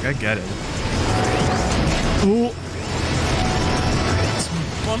that. Like, I get it. Ooh.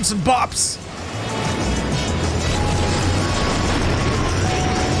 Some bumps and bops.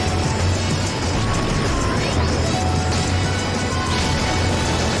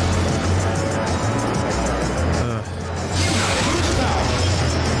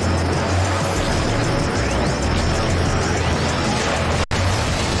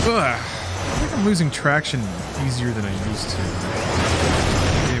 I'm losing traction easier than I used to.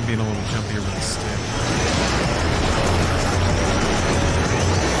 Maybe I'm being a little jumpier with the stick.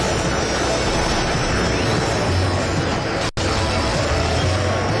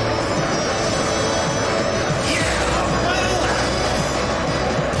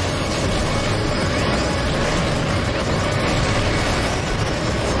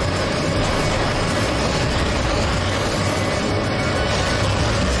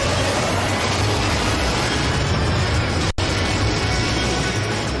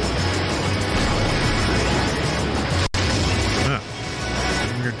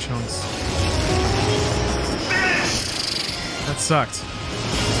 Sucked.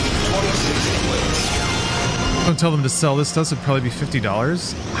 Don't tell them to sell this stuff, it'd probably be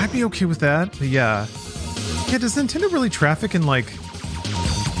 $50. I'd be okay with that, but yeah. Yeah, does Nintendo really traffic in, like,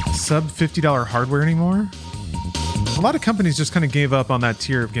 sub $50 hardware anymore? A lot of companies just kind of gave up on that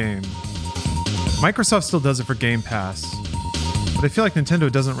tier of game. Microsoft still does it for Game Pass, but I feel like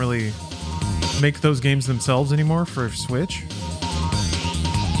Nintendo doesn't really make those games themselves anymore for Switch.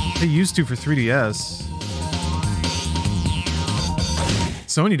 They used to for 3DS.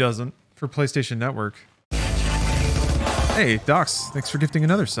 Sony doesn't for PlayStation Network. Hey, Docs, thanks for gifting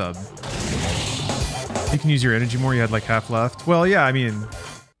another sub. You can use your energy more, you had like half left. Well, yeah, I mean,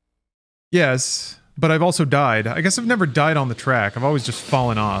 yes, but I've also died. I guess I've never died on the track. I've always just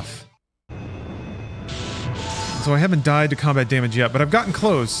fallen off. So I haven't died to combat damage yet, but I've gotten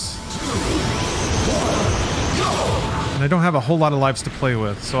close. And I don't have a whole lot of lives to play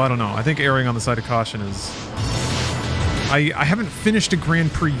with, so I don't know. I think erring on the side of caution is... I haven't finished a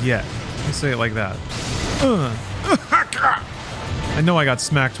Grand Prix yet. Let me say it like that. I know I got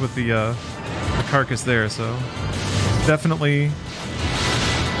smacked with the carcass there, so... Definitely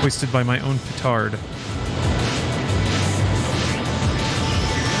wasted by my own petard.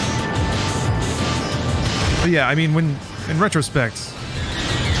 But yeah, I mean, when in retrospect,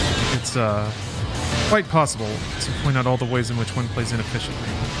 it's quite possible to point out all the ways in which one plays inefficiently.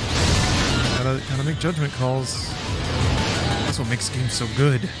 Gotta make judgment calls. That's what makes games so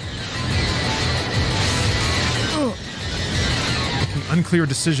good. Making unclear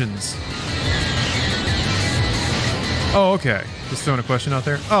decisions. Oh, okay. Just throwing a question out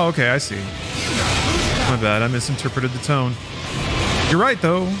there. Oh, okay, I see. My bad, I misinterpreted the tone. You're right,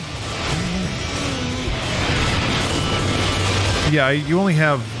 though. Yeah, you only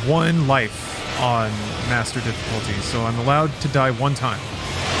have one life on Master difficulty, so I'm allowed to die one time.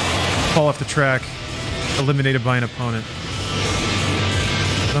 Fall off the track, eliminated by an opponent.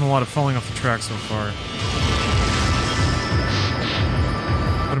 I've done a lot of falling off the track so far.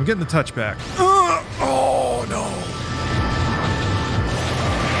 But I'm getting the touch back. Oh, no.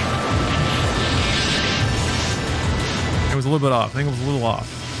 It was a little bit off. I think it was a little off.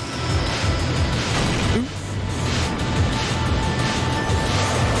 Ooh.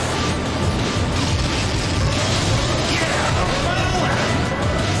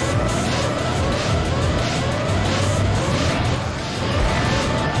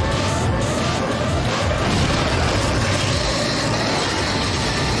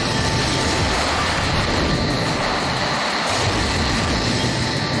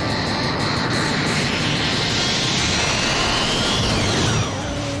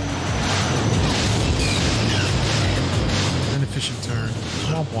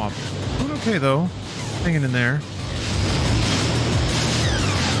 Okay, though. Hanging in there.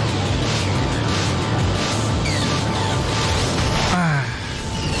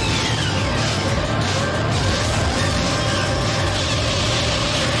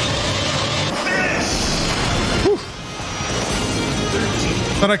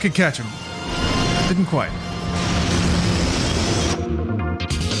 Thought I could catch him. Didn't quite.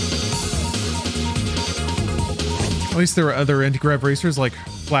 At least there were other anti-grav racers like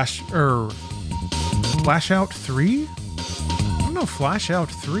Flash Out 3? I don't know, Flash Out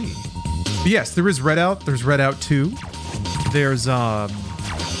 3. But yes, there is Redout. There's Redout 2. There's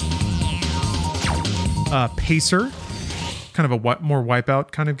Pacer. Kind of a more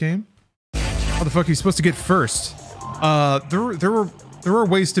Wipeout kind of game. How the fuck are you supposed to get first? There are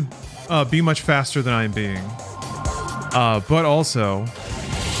ways to be much faster than I am being. But also,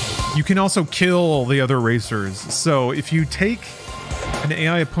 you can also kill the other racers. So if you take an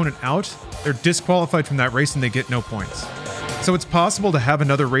AI opponent out, they're disqualified from that race and they get no points. So it's possible to have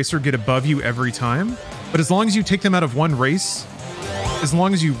another racer get above you every time, but as long as you take them out of one race, as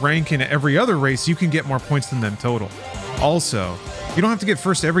long as you rank in every other race, you can get more points than them total. Also, you don't have to get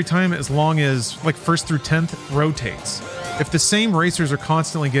first every time as long as, like, first through 10th rotates. If the same racers are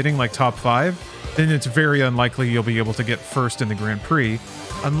constantly getting, like, top 5, then it's very unlikely you'll be able to get first in the Grand Prix,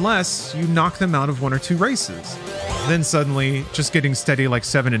 unless you knock them out of 1 or 2 races. Then suddenly, just getting steady like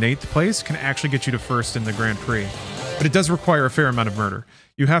 7th and 8th place can actually get you to first in the Grand Prix. But it does require a fair amount of murder.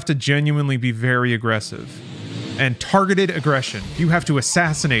 You have to genuinely be very aggressive. And targeted aggression. You have to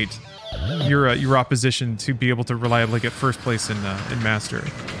assassinate your opposition to be able to reliably get first place in Master.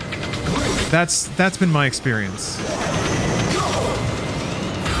 That's been my experience.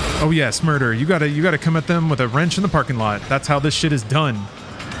 Oh yes, murder. You gotta come at them with a wrench in the parking lot. That's how this shit is done.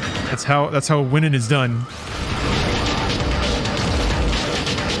 That's how winning is done.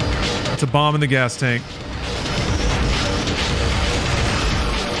 It's a bomb in the gas tank.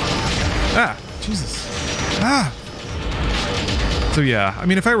 Ah, Jesus. Ah. So yeah, I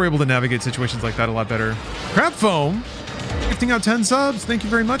mean, if I were able to navigate situations like that a lot better. Crab Foam, gifting out 10 subs. Thank you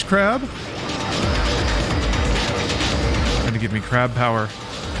very much, Crab. Trying to give me crab power.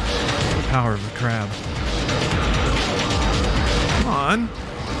 The power of the crab. Come on.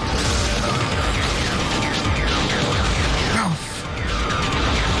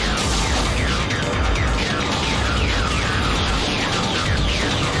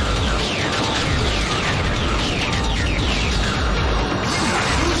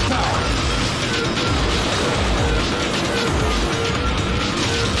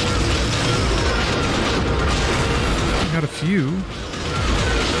 A few.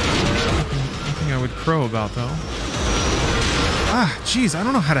 Nothing I would crow about, though. Ah, jeez, I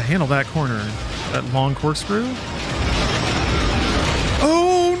don't know how to handle that corner. That long corkscrew.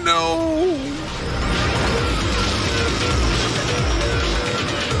 Oh, no!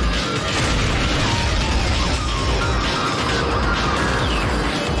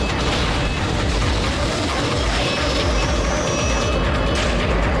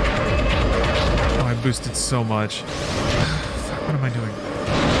 Oh, I boosted so much. Fuck, what am I doing?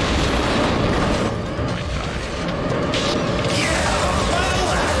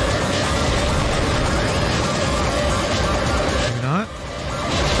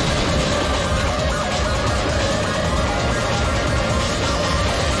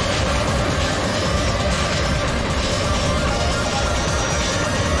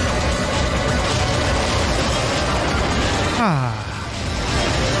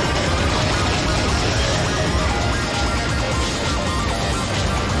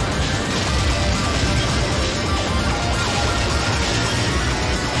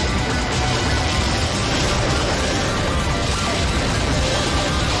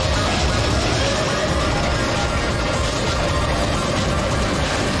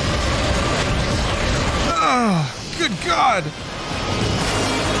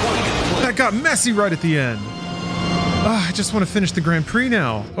 That got messy right at the end. I just want to finish the Grand Prix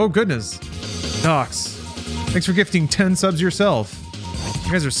now. Oh, goodness. Docs, thanks for gifting 10 subs yourself.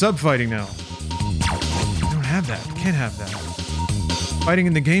 You guys are sub fighting now. I don't have that. Can't have that. Fighting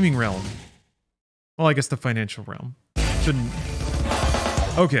in the gaming realm. Well, I guess the financial realm. Shouldn't.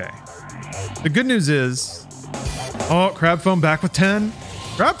 Okay. The good news is... Oh, Crab Foam back with 10.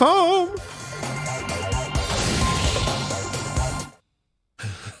 Crab Foam!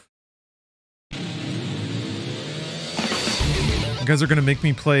 You guys are going to make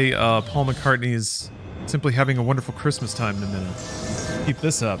me play Paul McCartney's Simply Having a Wonderful Christmas Time in a minute. Keep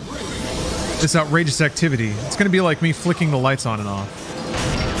this up. This outrageous activity. It's going to be like me flicking the lights on and off.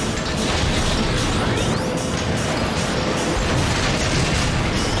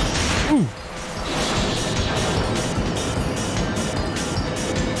 Ooh.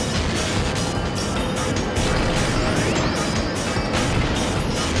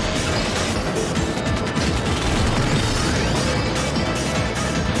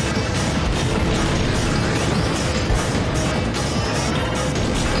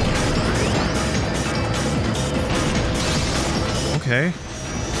 Okay.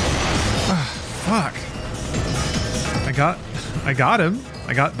 Fuck. I got him.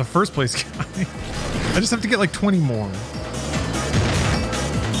 I got the first place guy. I just have to get like 20 more.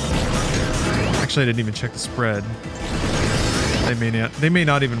 Actually, I didn't even check the spread. They may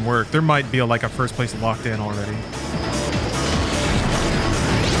not even work. There might be like a first place locked in already.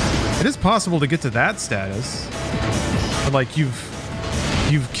 It is possible to get to that status. But like you've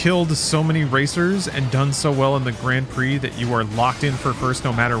killed so many racers and done so well in the Grand Prix that you are locked in for first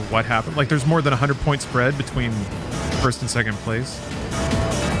no matter what happened. Like there's more than 100 point spread between first and second place.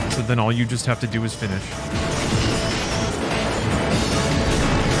 So then all you just have to do is finish.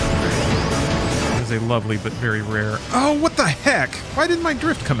 It is a lovely but very rare... Oh, what the heck? Why didn't my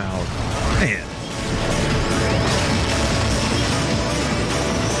drift come out? Man.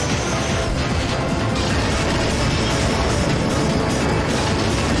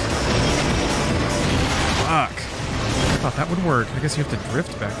 Fuck. I thought that would work. I guess you have to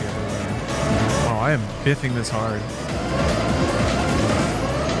drift back the other way. Oh, I am biffing this hard.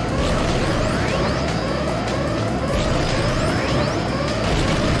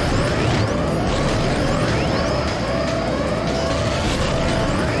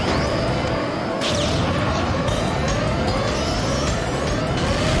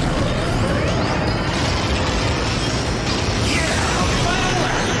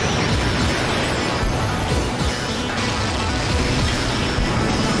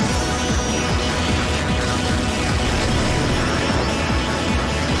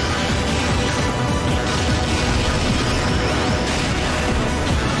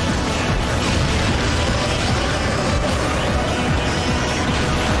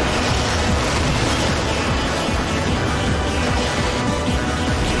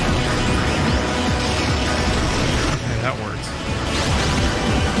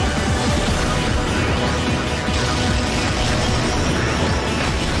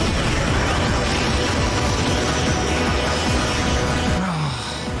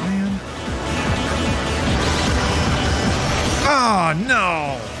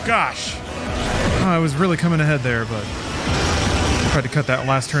 I was really coming ahead there, but tried to cut that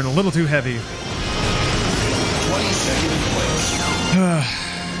last turn a little too heavy. 22nd place.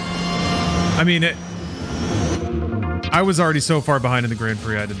 I mean, I was already so far behind in the Grand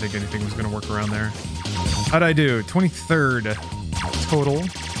Prix, I didn't think anything was going to work around there. How'd I do? 23rd total.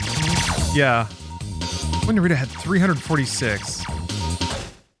 Yeah. Winnerita had 346.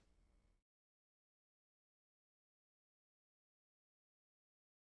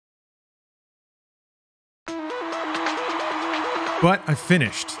 But I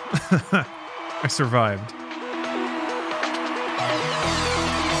finished. I survived.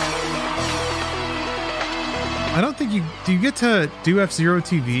 I don't think you... Do you get to do F-Zero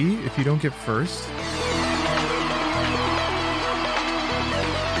TV if you don't get first?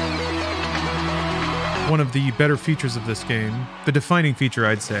 One of the better features of this game, the defining feature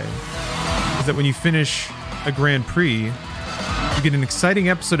I'd say, is that when you finish a Grand Prix, you get an exciting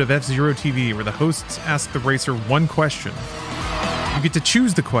episode of F-Zero TV where the hosts ask the racer one question. You get to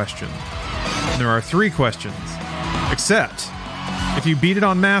choose the question. And there are 3 questions. Except... if you beat it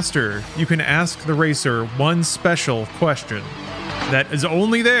on Master, you can ask the racer one special question that is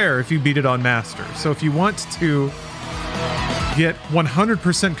only there if you beat it on Master. So if you want to get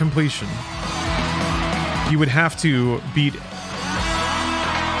 100% completion, you would have to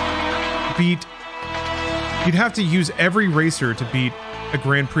you'd have to use every racer to beat a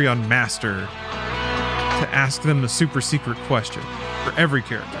Grand Prix on Master to ask them the super secret question for every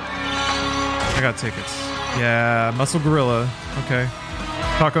character. I got tickets. Yeah, Muscle Gorilla. Okay.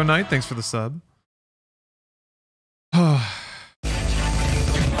 Taco Knight, thanks for the sub.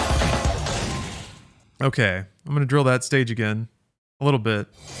 Okay, I'm gonna drill that stage again. A little bit.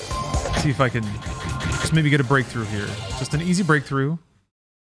 See if I can just maybe get a breakthrough here. Just an easy breakthrough.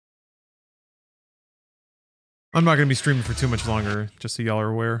 I'm not gonna be streaming for too much longer, just so y'all are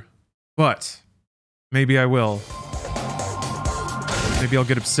aware. But, maybe I will. Maybe I'll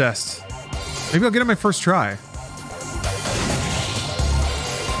get obsessed. Maybe I'll get it my first try.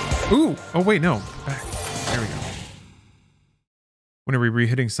 Ooh! Oh wait, no. Back. There we go. When are we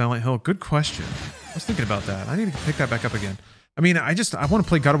re-hitting Silent Hill? Good question. I was thinking about that. I need to pick that back up again. I mean, I want to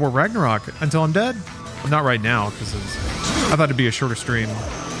play God of War Ragnarok until I'm dead. Not right now, because I thought it'd be a shorter stream.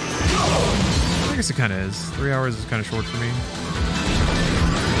 I guess it kind of is. 3 hours is kind of short for me.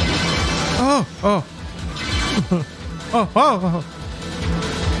 Oh! Oh! Oh! Oh!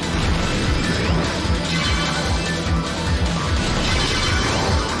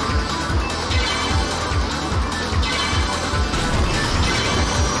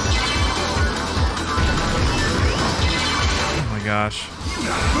 Gosh.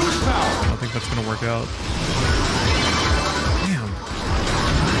 I don't think that's gonna work out. Damn.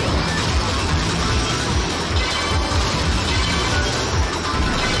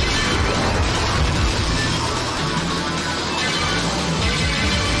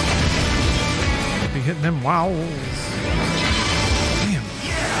 I'll be hitting them wows. Damn.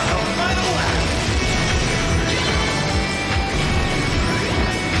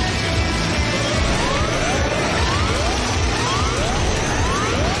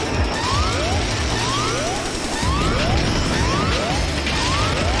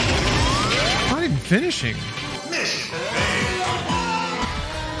 Finishing.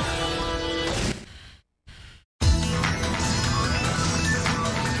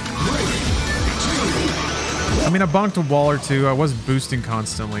 I mean, I bonked a wall or two. I was boosting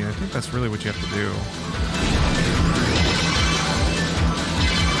constantly. I think that's really what you have to do.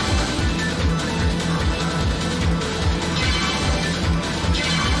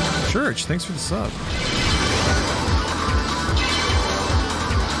 Church, thanks for the sub.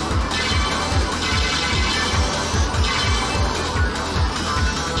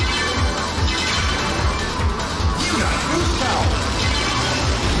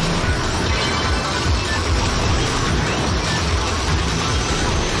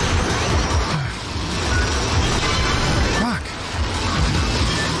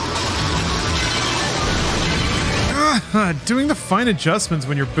 Doing the fine adjustments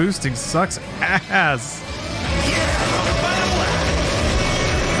when you're boosting sucks ass.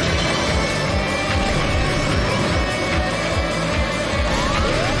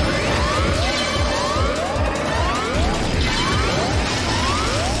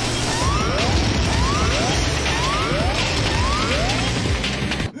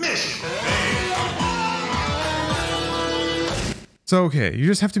 So okay, you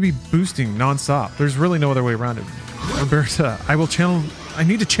just have to be boosting non-stop. There's really no other way around it. Roberta, I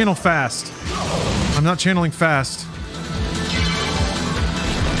need to channel fast. I'm not channeling fast.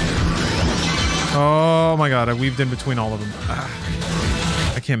 Oh my god, I weaved in between all of them.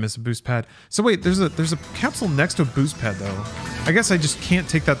 I can't miss a boost pad. So wait, there's a capsule next to a boost pad though. I guess I just can't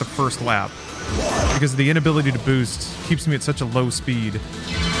take that the first lap because the inability to boost keeps me at such a low speed.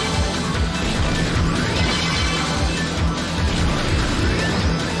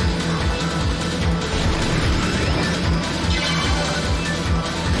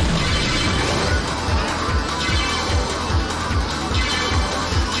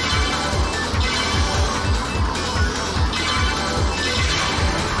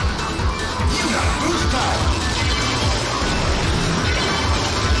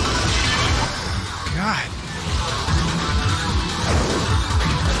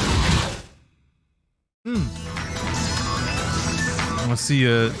 see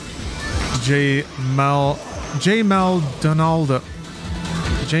you, J Maldonaldo.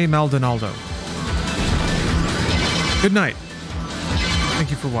 Good night.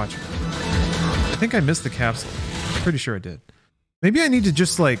 Thank you for watching. I think I missed the capsule. Pretty sure I did. Maybe I need to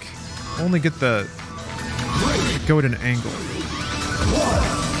just like only get the go at an angle.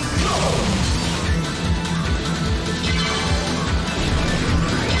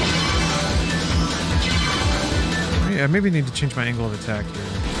 Yeah, maybe I need to change my angle of attack here.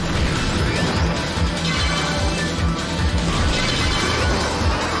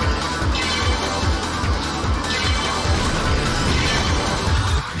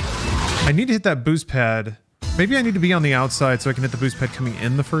 I need to hit that boost pad. Maybe I need to be on the outside so I can hit the boost pad coming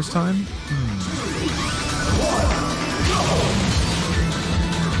in the first time.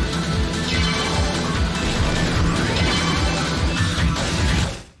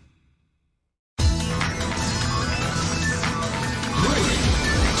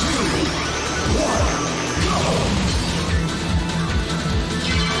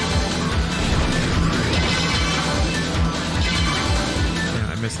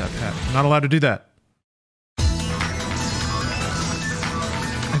 I'm not allowed to do that. I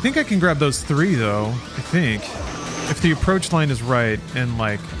think I can grab those 3 though. I think if the approach line is right and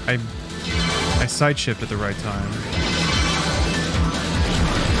like I side shift at the right time.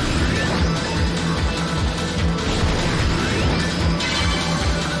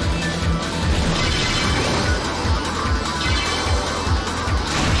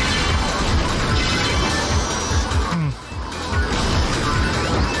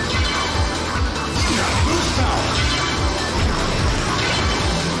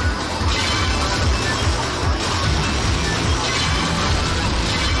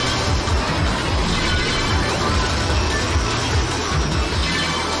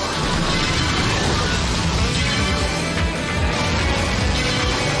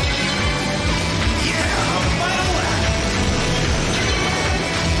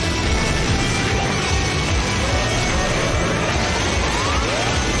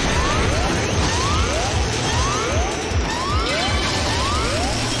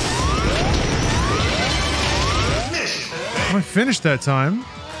 Finished that time.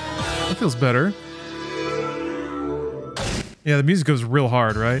 That feels better. Yeah, the music goes real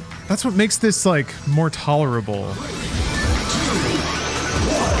hard, right? That's what makes this like more tolerable.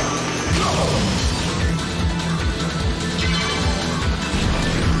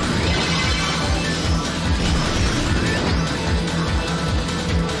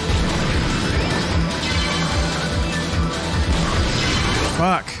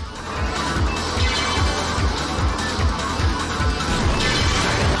 Fuck.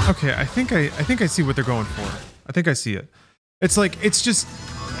 Okay, I think I see what they're going for. I think I see it. It's like it's just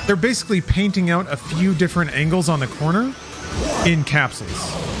they're basically painting out a few different angles on the corner in capsules.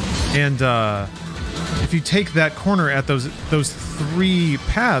 And if you take that corner at those 3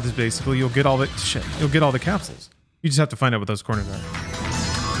 paths, basically you'll get all the shit. You'll get all the capsules. You just have to find out what those corners are.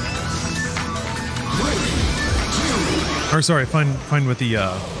 Or sorry, find what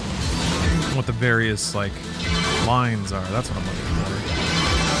the various like lines are. That's what I'm looking for.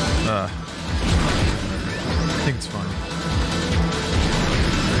 I think it's fine.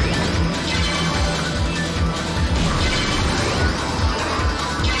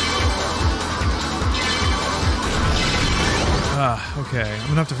 Okay. I'm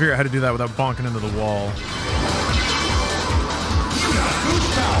gonna have to figure out how to do that without bonking into the wall.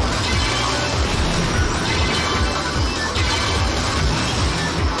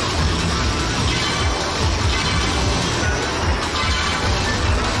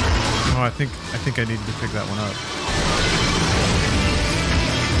 Oh, I think I needed to pick that one up.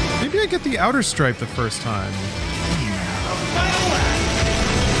 Maybe I get the outer stripe the first time.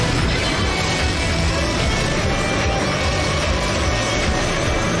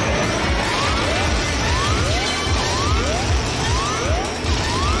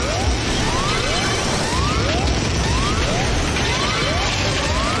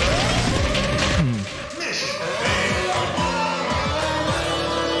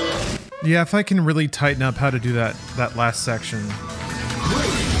 Yeah, if I can really tighten up how to do that last section.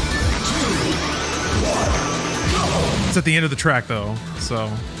 It's at the end of the track though, so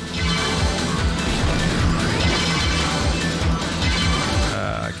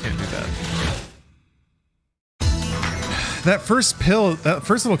I can't do that. That first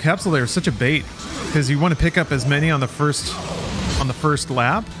little capsule there is such a bait because you want to pick up as many on the first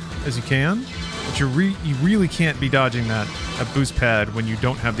lap as you can, but you really can't be dodging that boost pad when you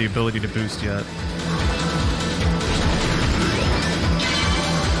don't have the ability to boost yet.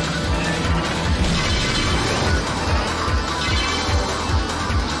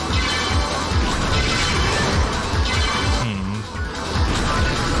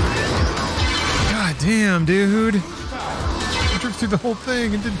 Damn, dude. I drove through the whole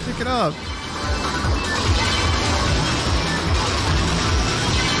thing and didn't pick it up.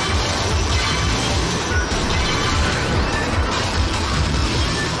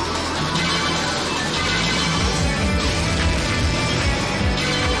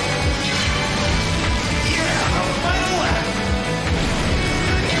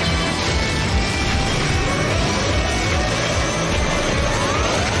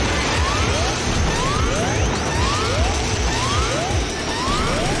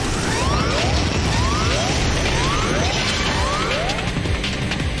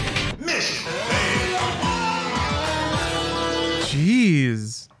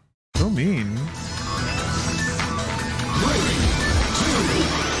 Jeez. So mean.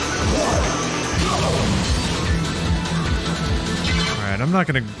 Alright, I'm not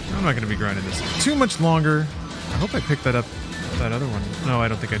gonna be grinding this too much longer. I hope I picked that up, that other one. No, I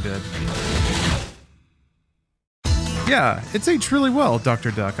don't think I did. Yeah, it's aged really well,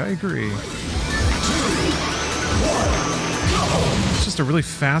 Dr. Duck. I agree. It's just a really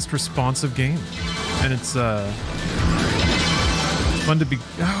fast, responsive game. And it's fun to be...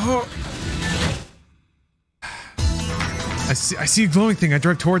 Oh! I see a glowing thing. I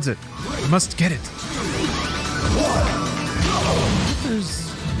drive towards it. I must get it.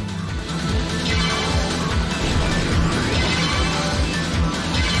 There's...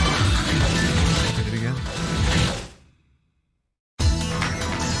 Get it again.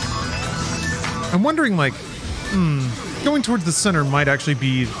 I'm wondering, like, going towards the center might actually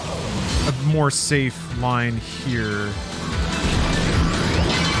be a more safe line here.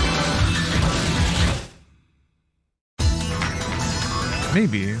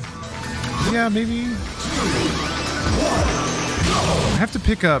 Maybe. Yeah, maybe. I have to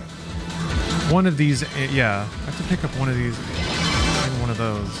pick up one of these. Yeah, I have to pick up one of these and one of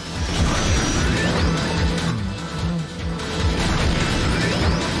those.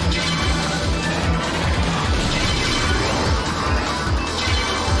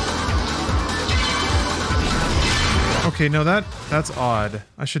 Okay, no, that's odd.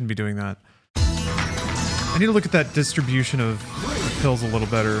 I shouldn't be doing that. I need to look at that distribution of pills a little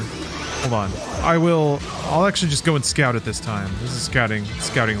better. Hold on. I'll actually just go and scout it this time. This is scouting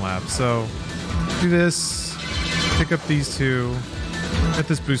lab. So, do this, pick up these two, get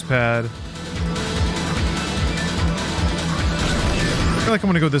this boost pad. I feel like I'm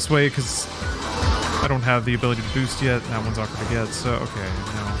gonna go this way because I don't have the ability to boost yet. That one's awkward to get, so okay,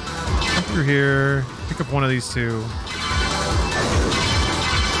 now come through here, pick up one of these two.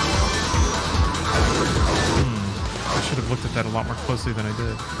 I should have looked at that a lot more closely than I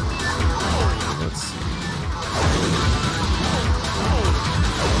did. Let's see.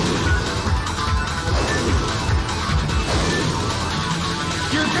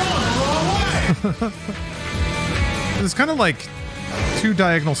 You're going the wrong way! There's kind of like two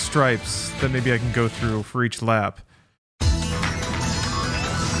diagonal stripes that maybe I can go through for each lap. To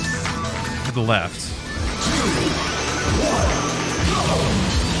the left.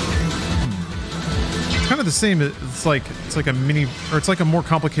 It's kind of the same. It's like a mini, or it's like a more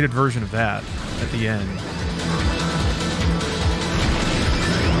complicated version of that at the end.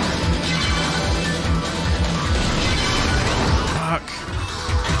 Fuck.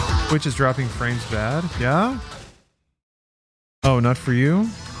 Twitch is dropping frames bad. Yeah. Oh, not for you?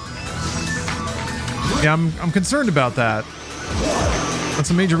 Yeah, I'm concerned about that. That's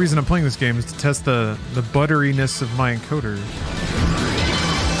a major reason I'm playing this game, is to test the butteriness of my encoder.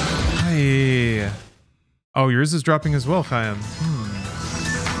 Hey. Oh, yours is dropping as well, Khayyam.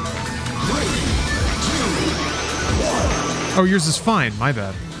 Oh, yours is fine. My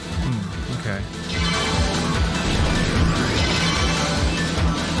bad. Okay.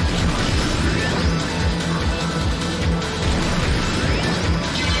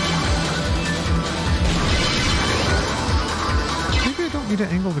 Need to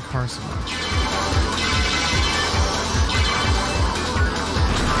angle the car so much.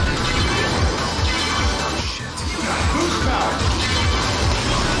 Shit. Boost power!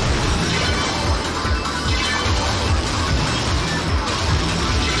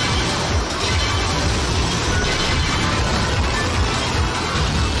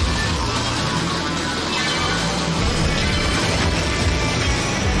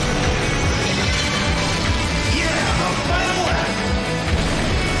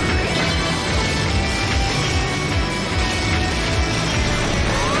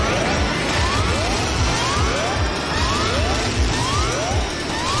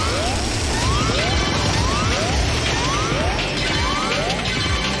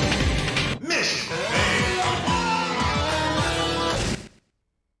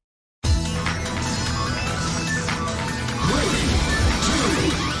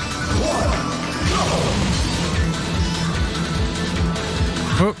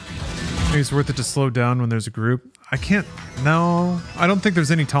 Oh, maybe it's worth it to slow down when there's a group. I can't. No, I don't think there's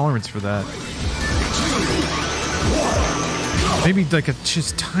any tolerance for that. Maybe like a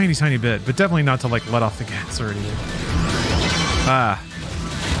just tiny bit, but definitely not to like let off the gas or anything. Ah.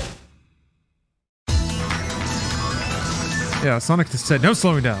 Yeah, Sonic just said no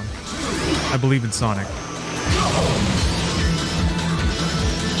slowing down. I believe in Sonic.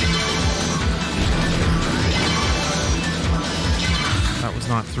 That was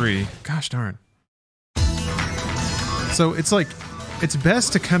not 3. Gosh darn. So it's like, it's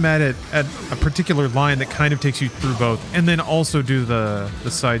best to come at it at a particular line that kind of takes you through both, and then also do the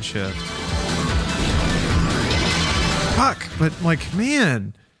side shift. Fuck, but like,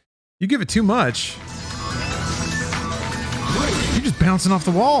 man, you give it too much. You're just bouncing off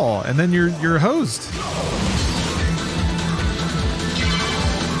the wall, and then you're a host.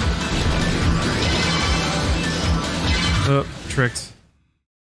 Tricked.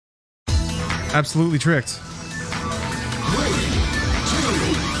 Absolutely tricked. 3, 2,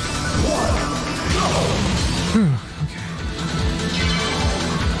 1, go!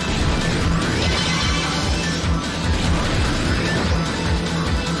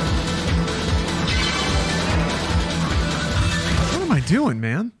 What am I doing,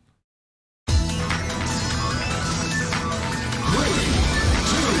 man? 3, 2,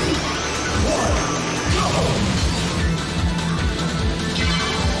 1, go!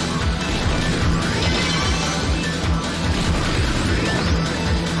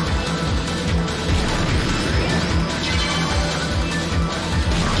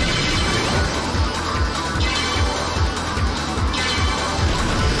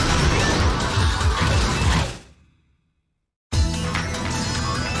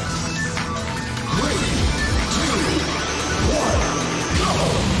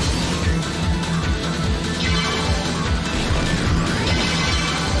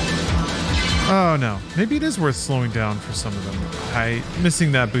 Oh no, maybe it is worth slowing down for some of them.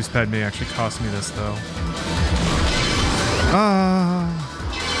 Missing that boost pad may actually cost me this though.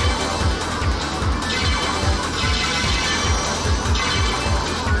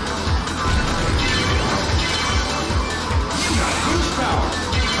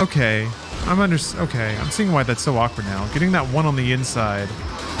 Okay, okay, I'm seeing why that's so awkward now. Getting that one on the inside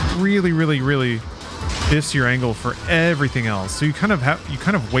really biffs your angle for everything else. So you kind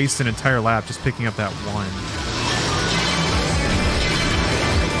of waste an entire lap just picking up that one.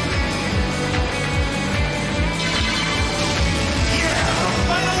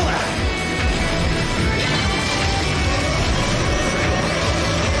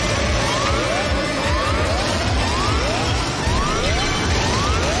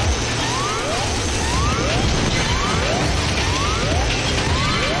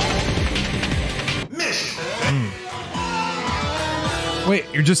 Wait,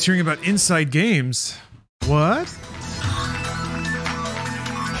 you're just hearing about Inside Games? What?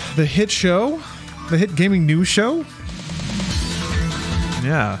 The hit show? The hit gaming news show?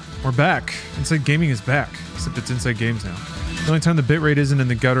 Yeah, we're back. Inside Gaming is back, except it's Inside Games now. The only time the bitrate isn't in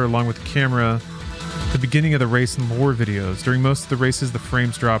the gutter along with the camera, the beginning of the race and lore videos. During most of the races, the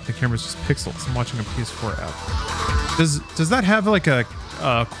frames drop, the camera's just pixels. I'm watching a PS4 app. Does that have like a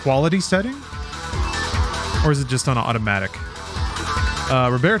quality setting? Or is it just on automatic?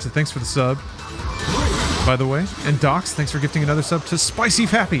 Roberta, thanks for the sub, by the way. And Docs, thanks for gifting another sub to Spicy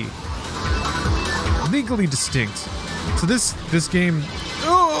Fappy. Legally distinct. So this game...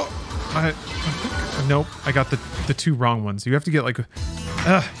 Oh! I think... Nope, I got the two wrong ones. You have to get like... you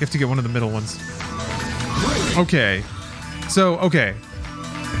have to get one of the middle ones. Okay. So, okay.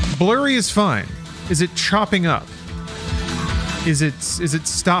 Blurry is fine. Is it chopping up? Is it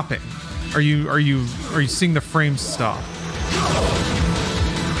stopping? Are you seeing the frames stop?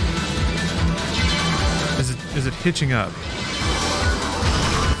 Is it hitching up?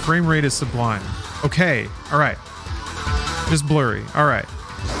 The frame rate is sublime. Okay, alright. Just blurry. Alright.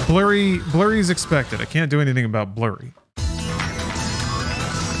 Blurry is expected. I can't do anything about blurry.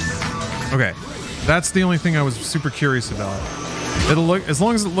 Okay. That's the only thing I was super curious about. It'll look, as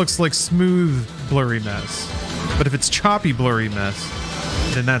long as it looks like smooth blurry mess. But if it's choppy blurry mess,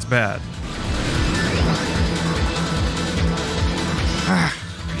 then that's bad.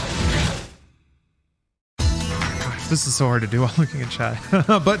 Gosh, this is so hard to do while looking at chat.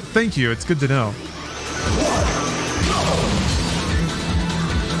 But thank you, it's good to know.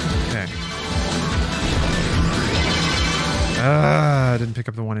 Okay. I didn't pick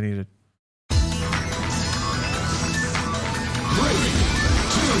up the one I needed. 3,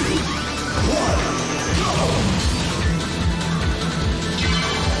 2, 1.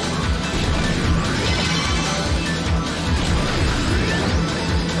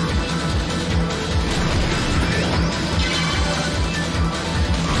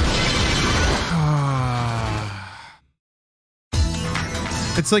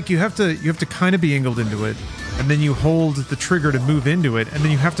 It's like you have to kind of be angled into it, and then you hold the trigger to move into it, and then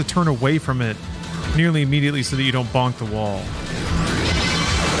you have to turn away from it nearly immediately so that you don't bonk the wall.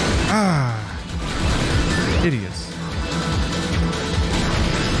 Ah, hideous.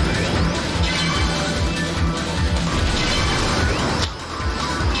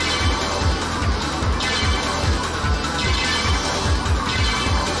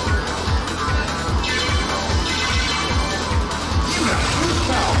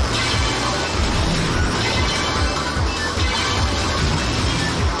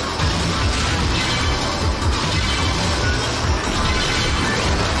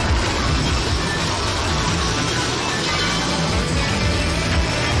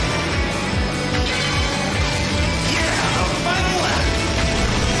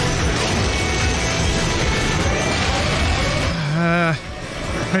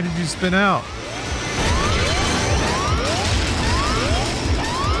 Why did you spin out?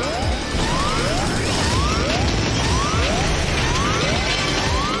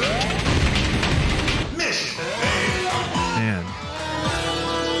 Man.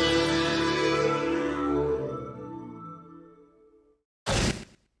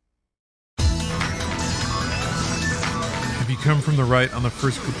 Have you come from the right on the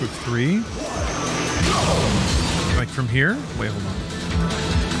first group of 3? Like from here? Wait, hold on.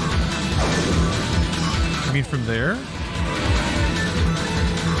 You mean from there?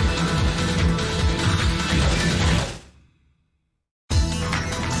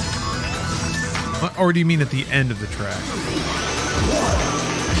 Or do you mean at the end of the track?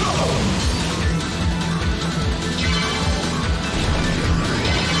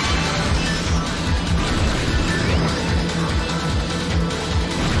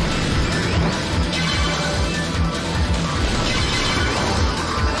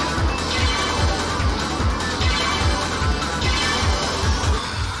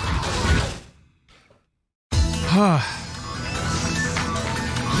 Ah!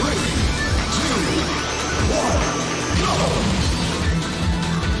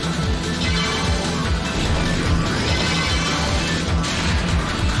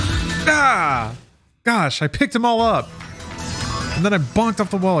 Gosh, I picked them all up. And then I bonked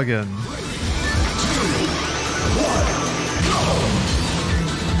off the wall again.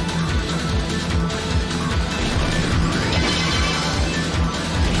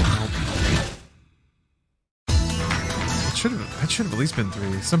 That should have at least been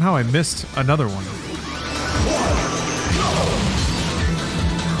 3. Somehow I missed another one.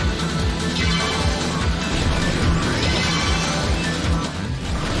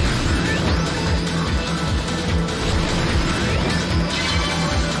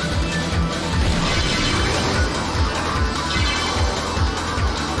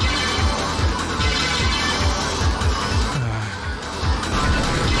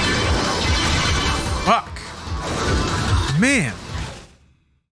 Man!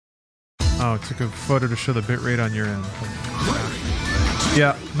 Oh, it took a photo to show the bitrate on your end.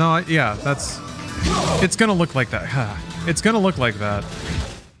 Yeah, no, yeah, that's... It's gonna look like that. It's gonna look like that.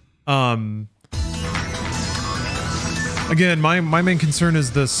 Again, my main concern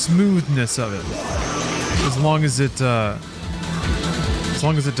is the smoothness of it. As long as it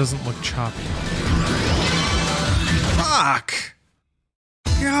doesn't look choppy. Fuck!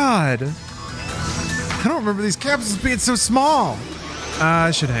 God! I don't remember these capsules being so small. I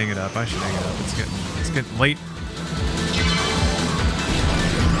should hang it up. It's getting late.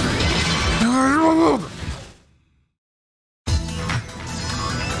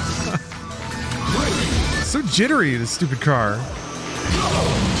 So jittery, this stupid car.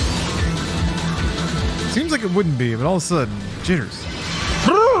 Seems like it wouldn't be, but all of a sudden, jitters.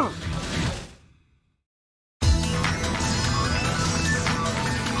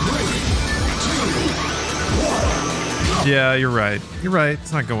 Yeah, you're right. You're right.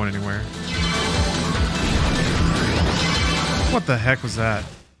 It's not going anywhere. What the heck was that?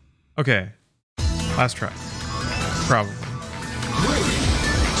 Okay. Last try. Probably.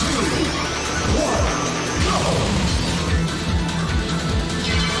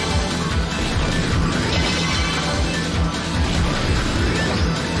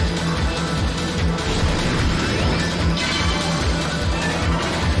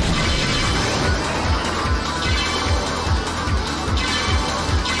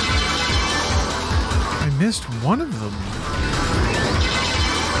 Missed one of them.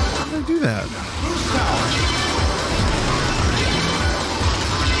 How did I do that?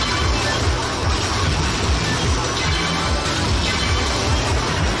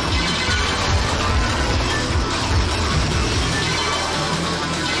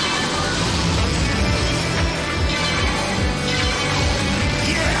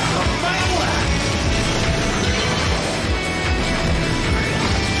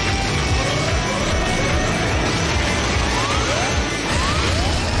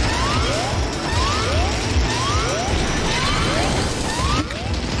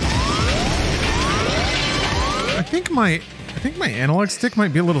 my analog stick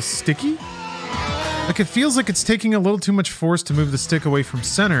might be a little sticky. Like it feels like it's taking a little too much force to move the stick away from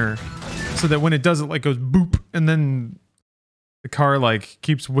center, so that when it does, it like goes boop, and then the car like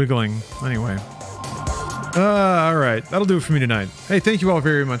keeps wiggling. Anyway. All right, that'll do it for me tonight. Hey, thank you all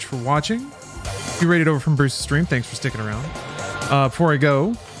very much for watching. You rated over from Bruce's stream. Thanks for sticking around. Before I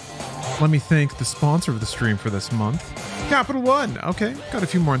go, let me thank the sponsor of the stream for this month, Capital One. Okay, got a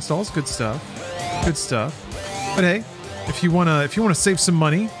few more installs. Good stuff. Good stuff. But hey, if you wanna save some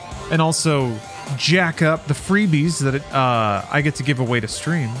money and also jack up the freebies that I get to give away to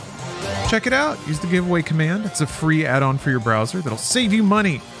stream, check it out. Use the giveaway command. It's a free add-on for your browser that'll save you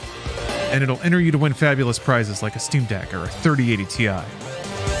money. And it'll enter you to win fabulous prizes like a Steam Deck or a 3080 Ti.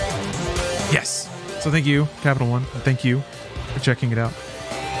 Yes. So thank you, Capital One. And thank you for checking it out.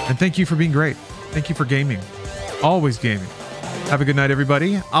 And thank you for being great. Thank you for gaming. Always gaming. Have a good night,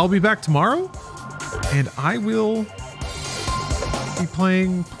 everybody. I'll be back tomorrow. And I will be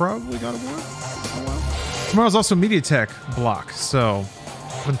playing probably God of War. Oh, well. Tomorrow's also MediaTek block. So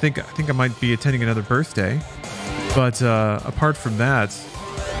I think I might be attending another birthday. But apart from that,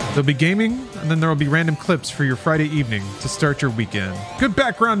 there'll be gaming, and then there will be random clips for your Friday evening to start your weekend. Good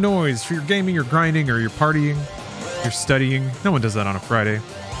background noise for your gaming, your grinding, or your partying, your studying. No one does that on a Friday.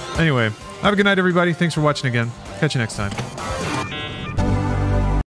 Anyway, have a good night, everybody. Thanks for watching again. Catch you next time.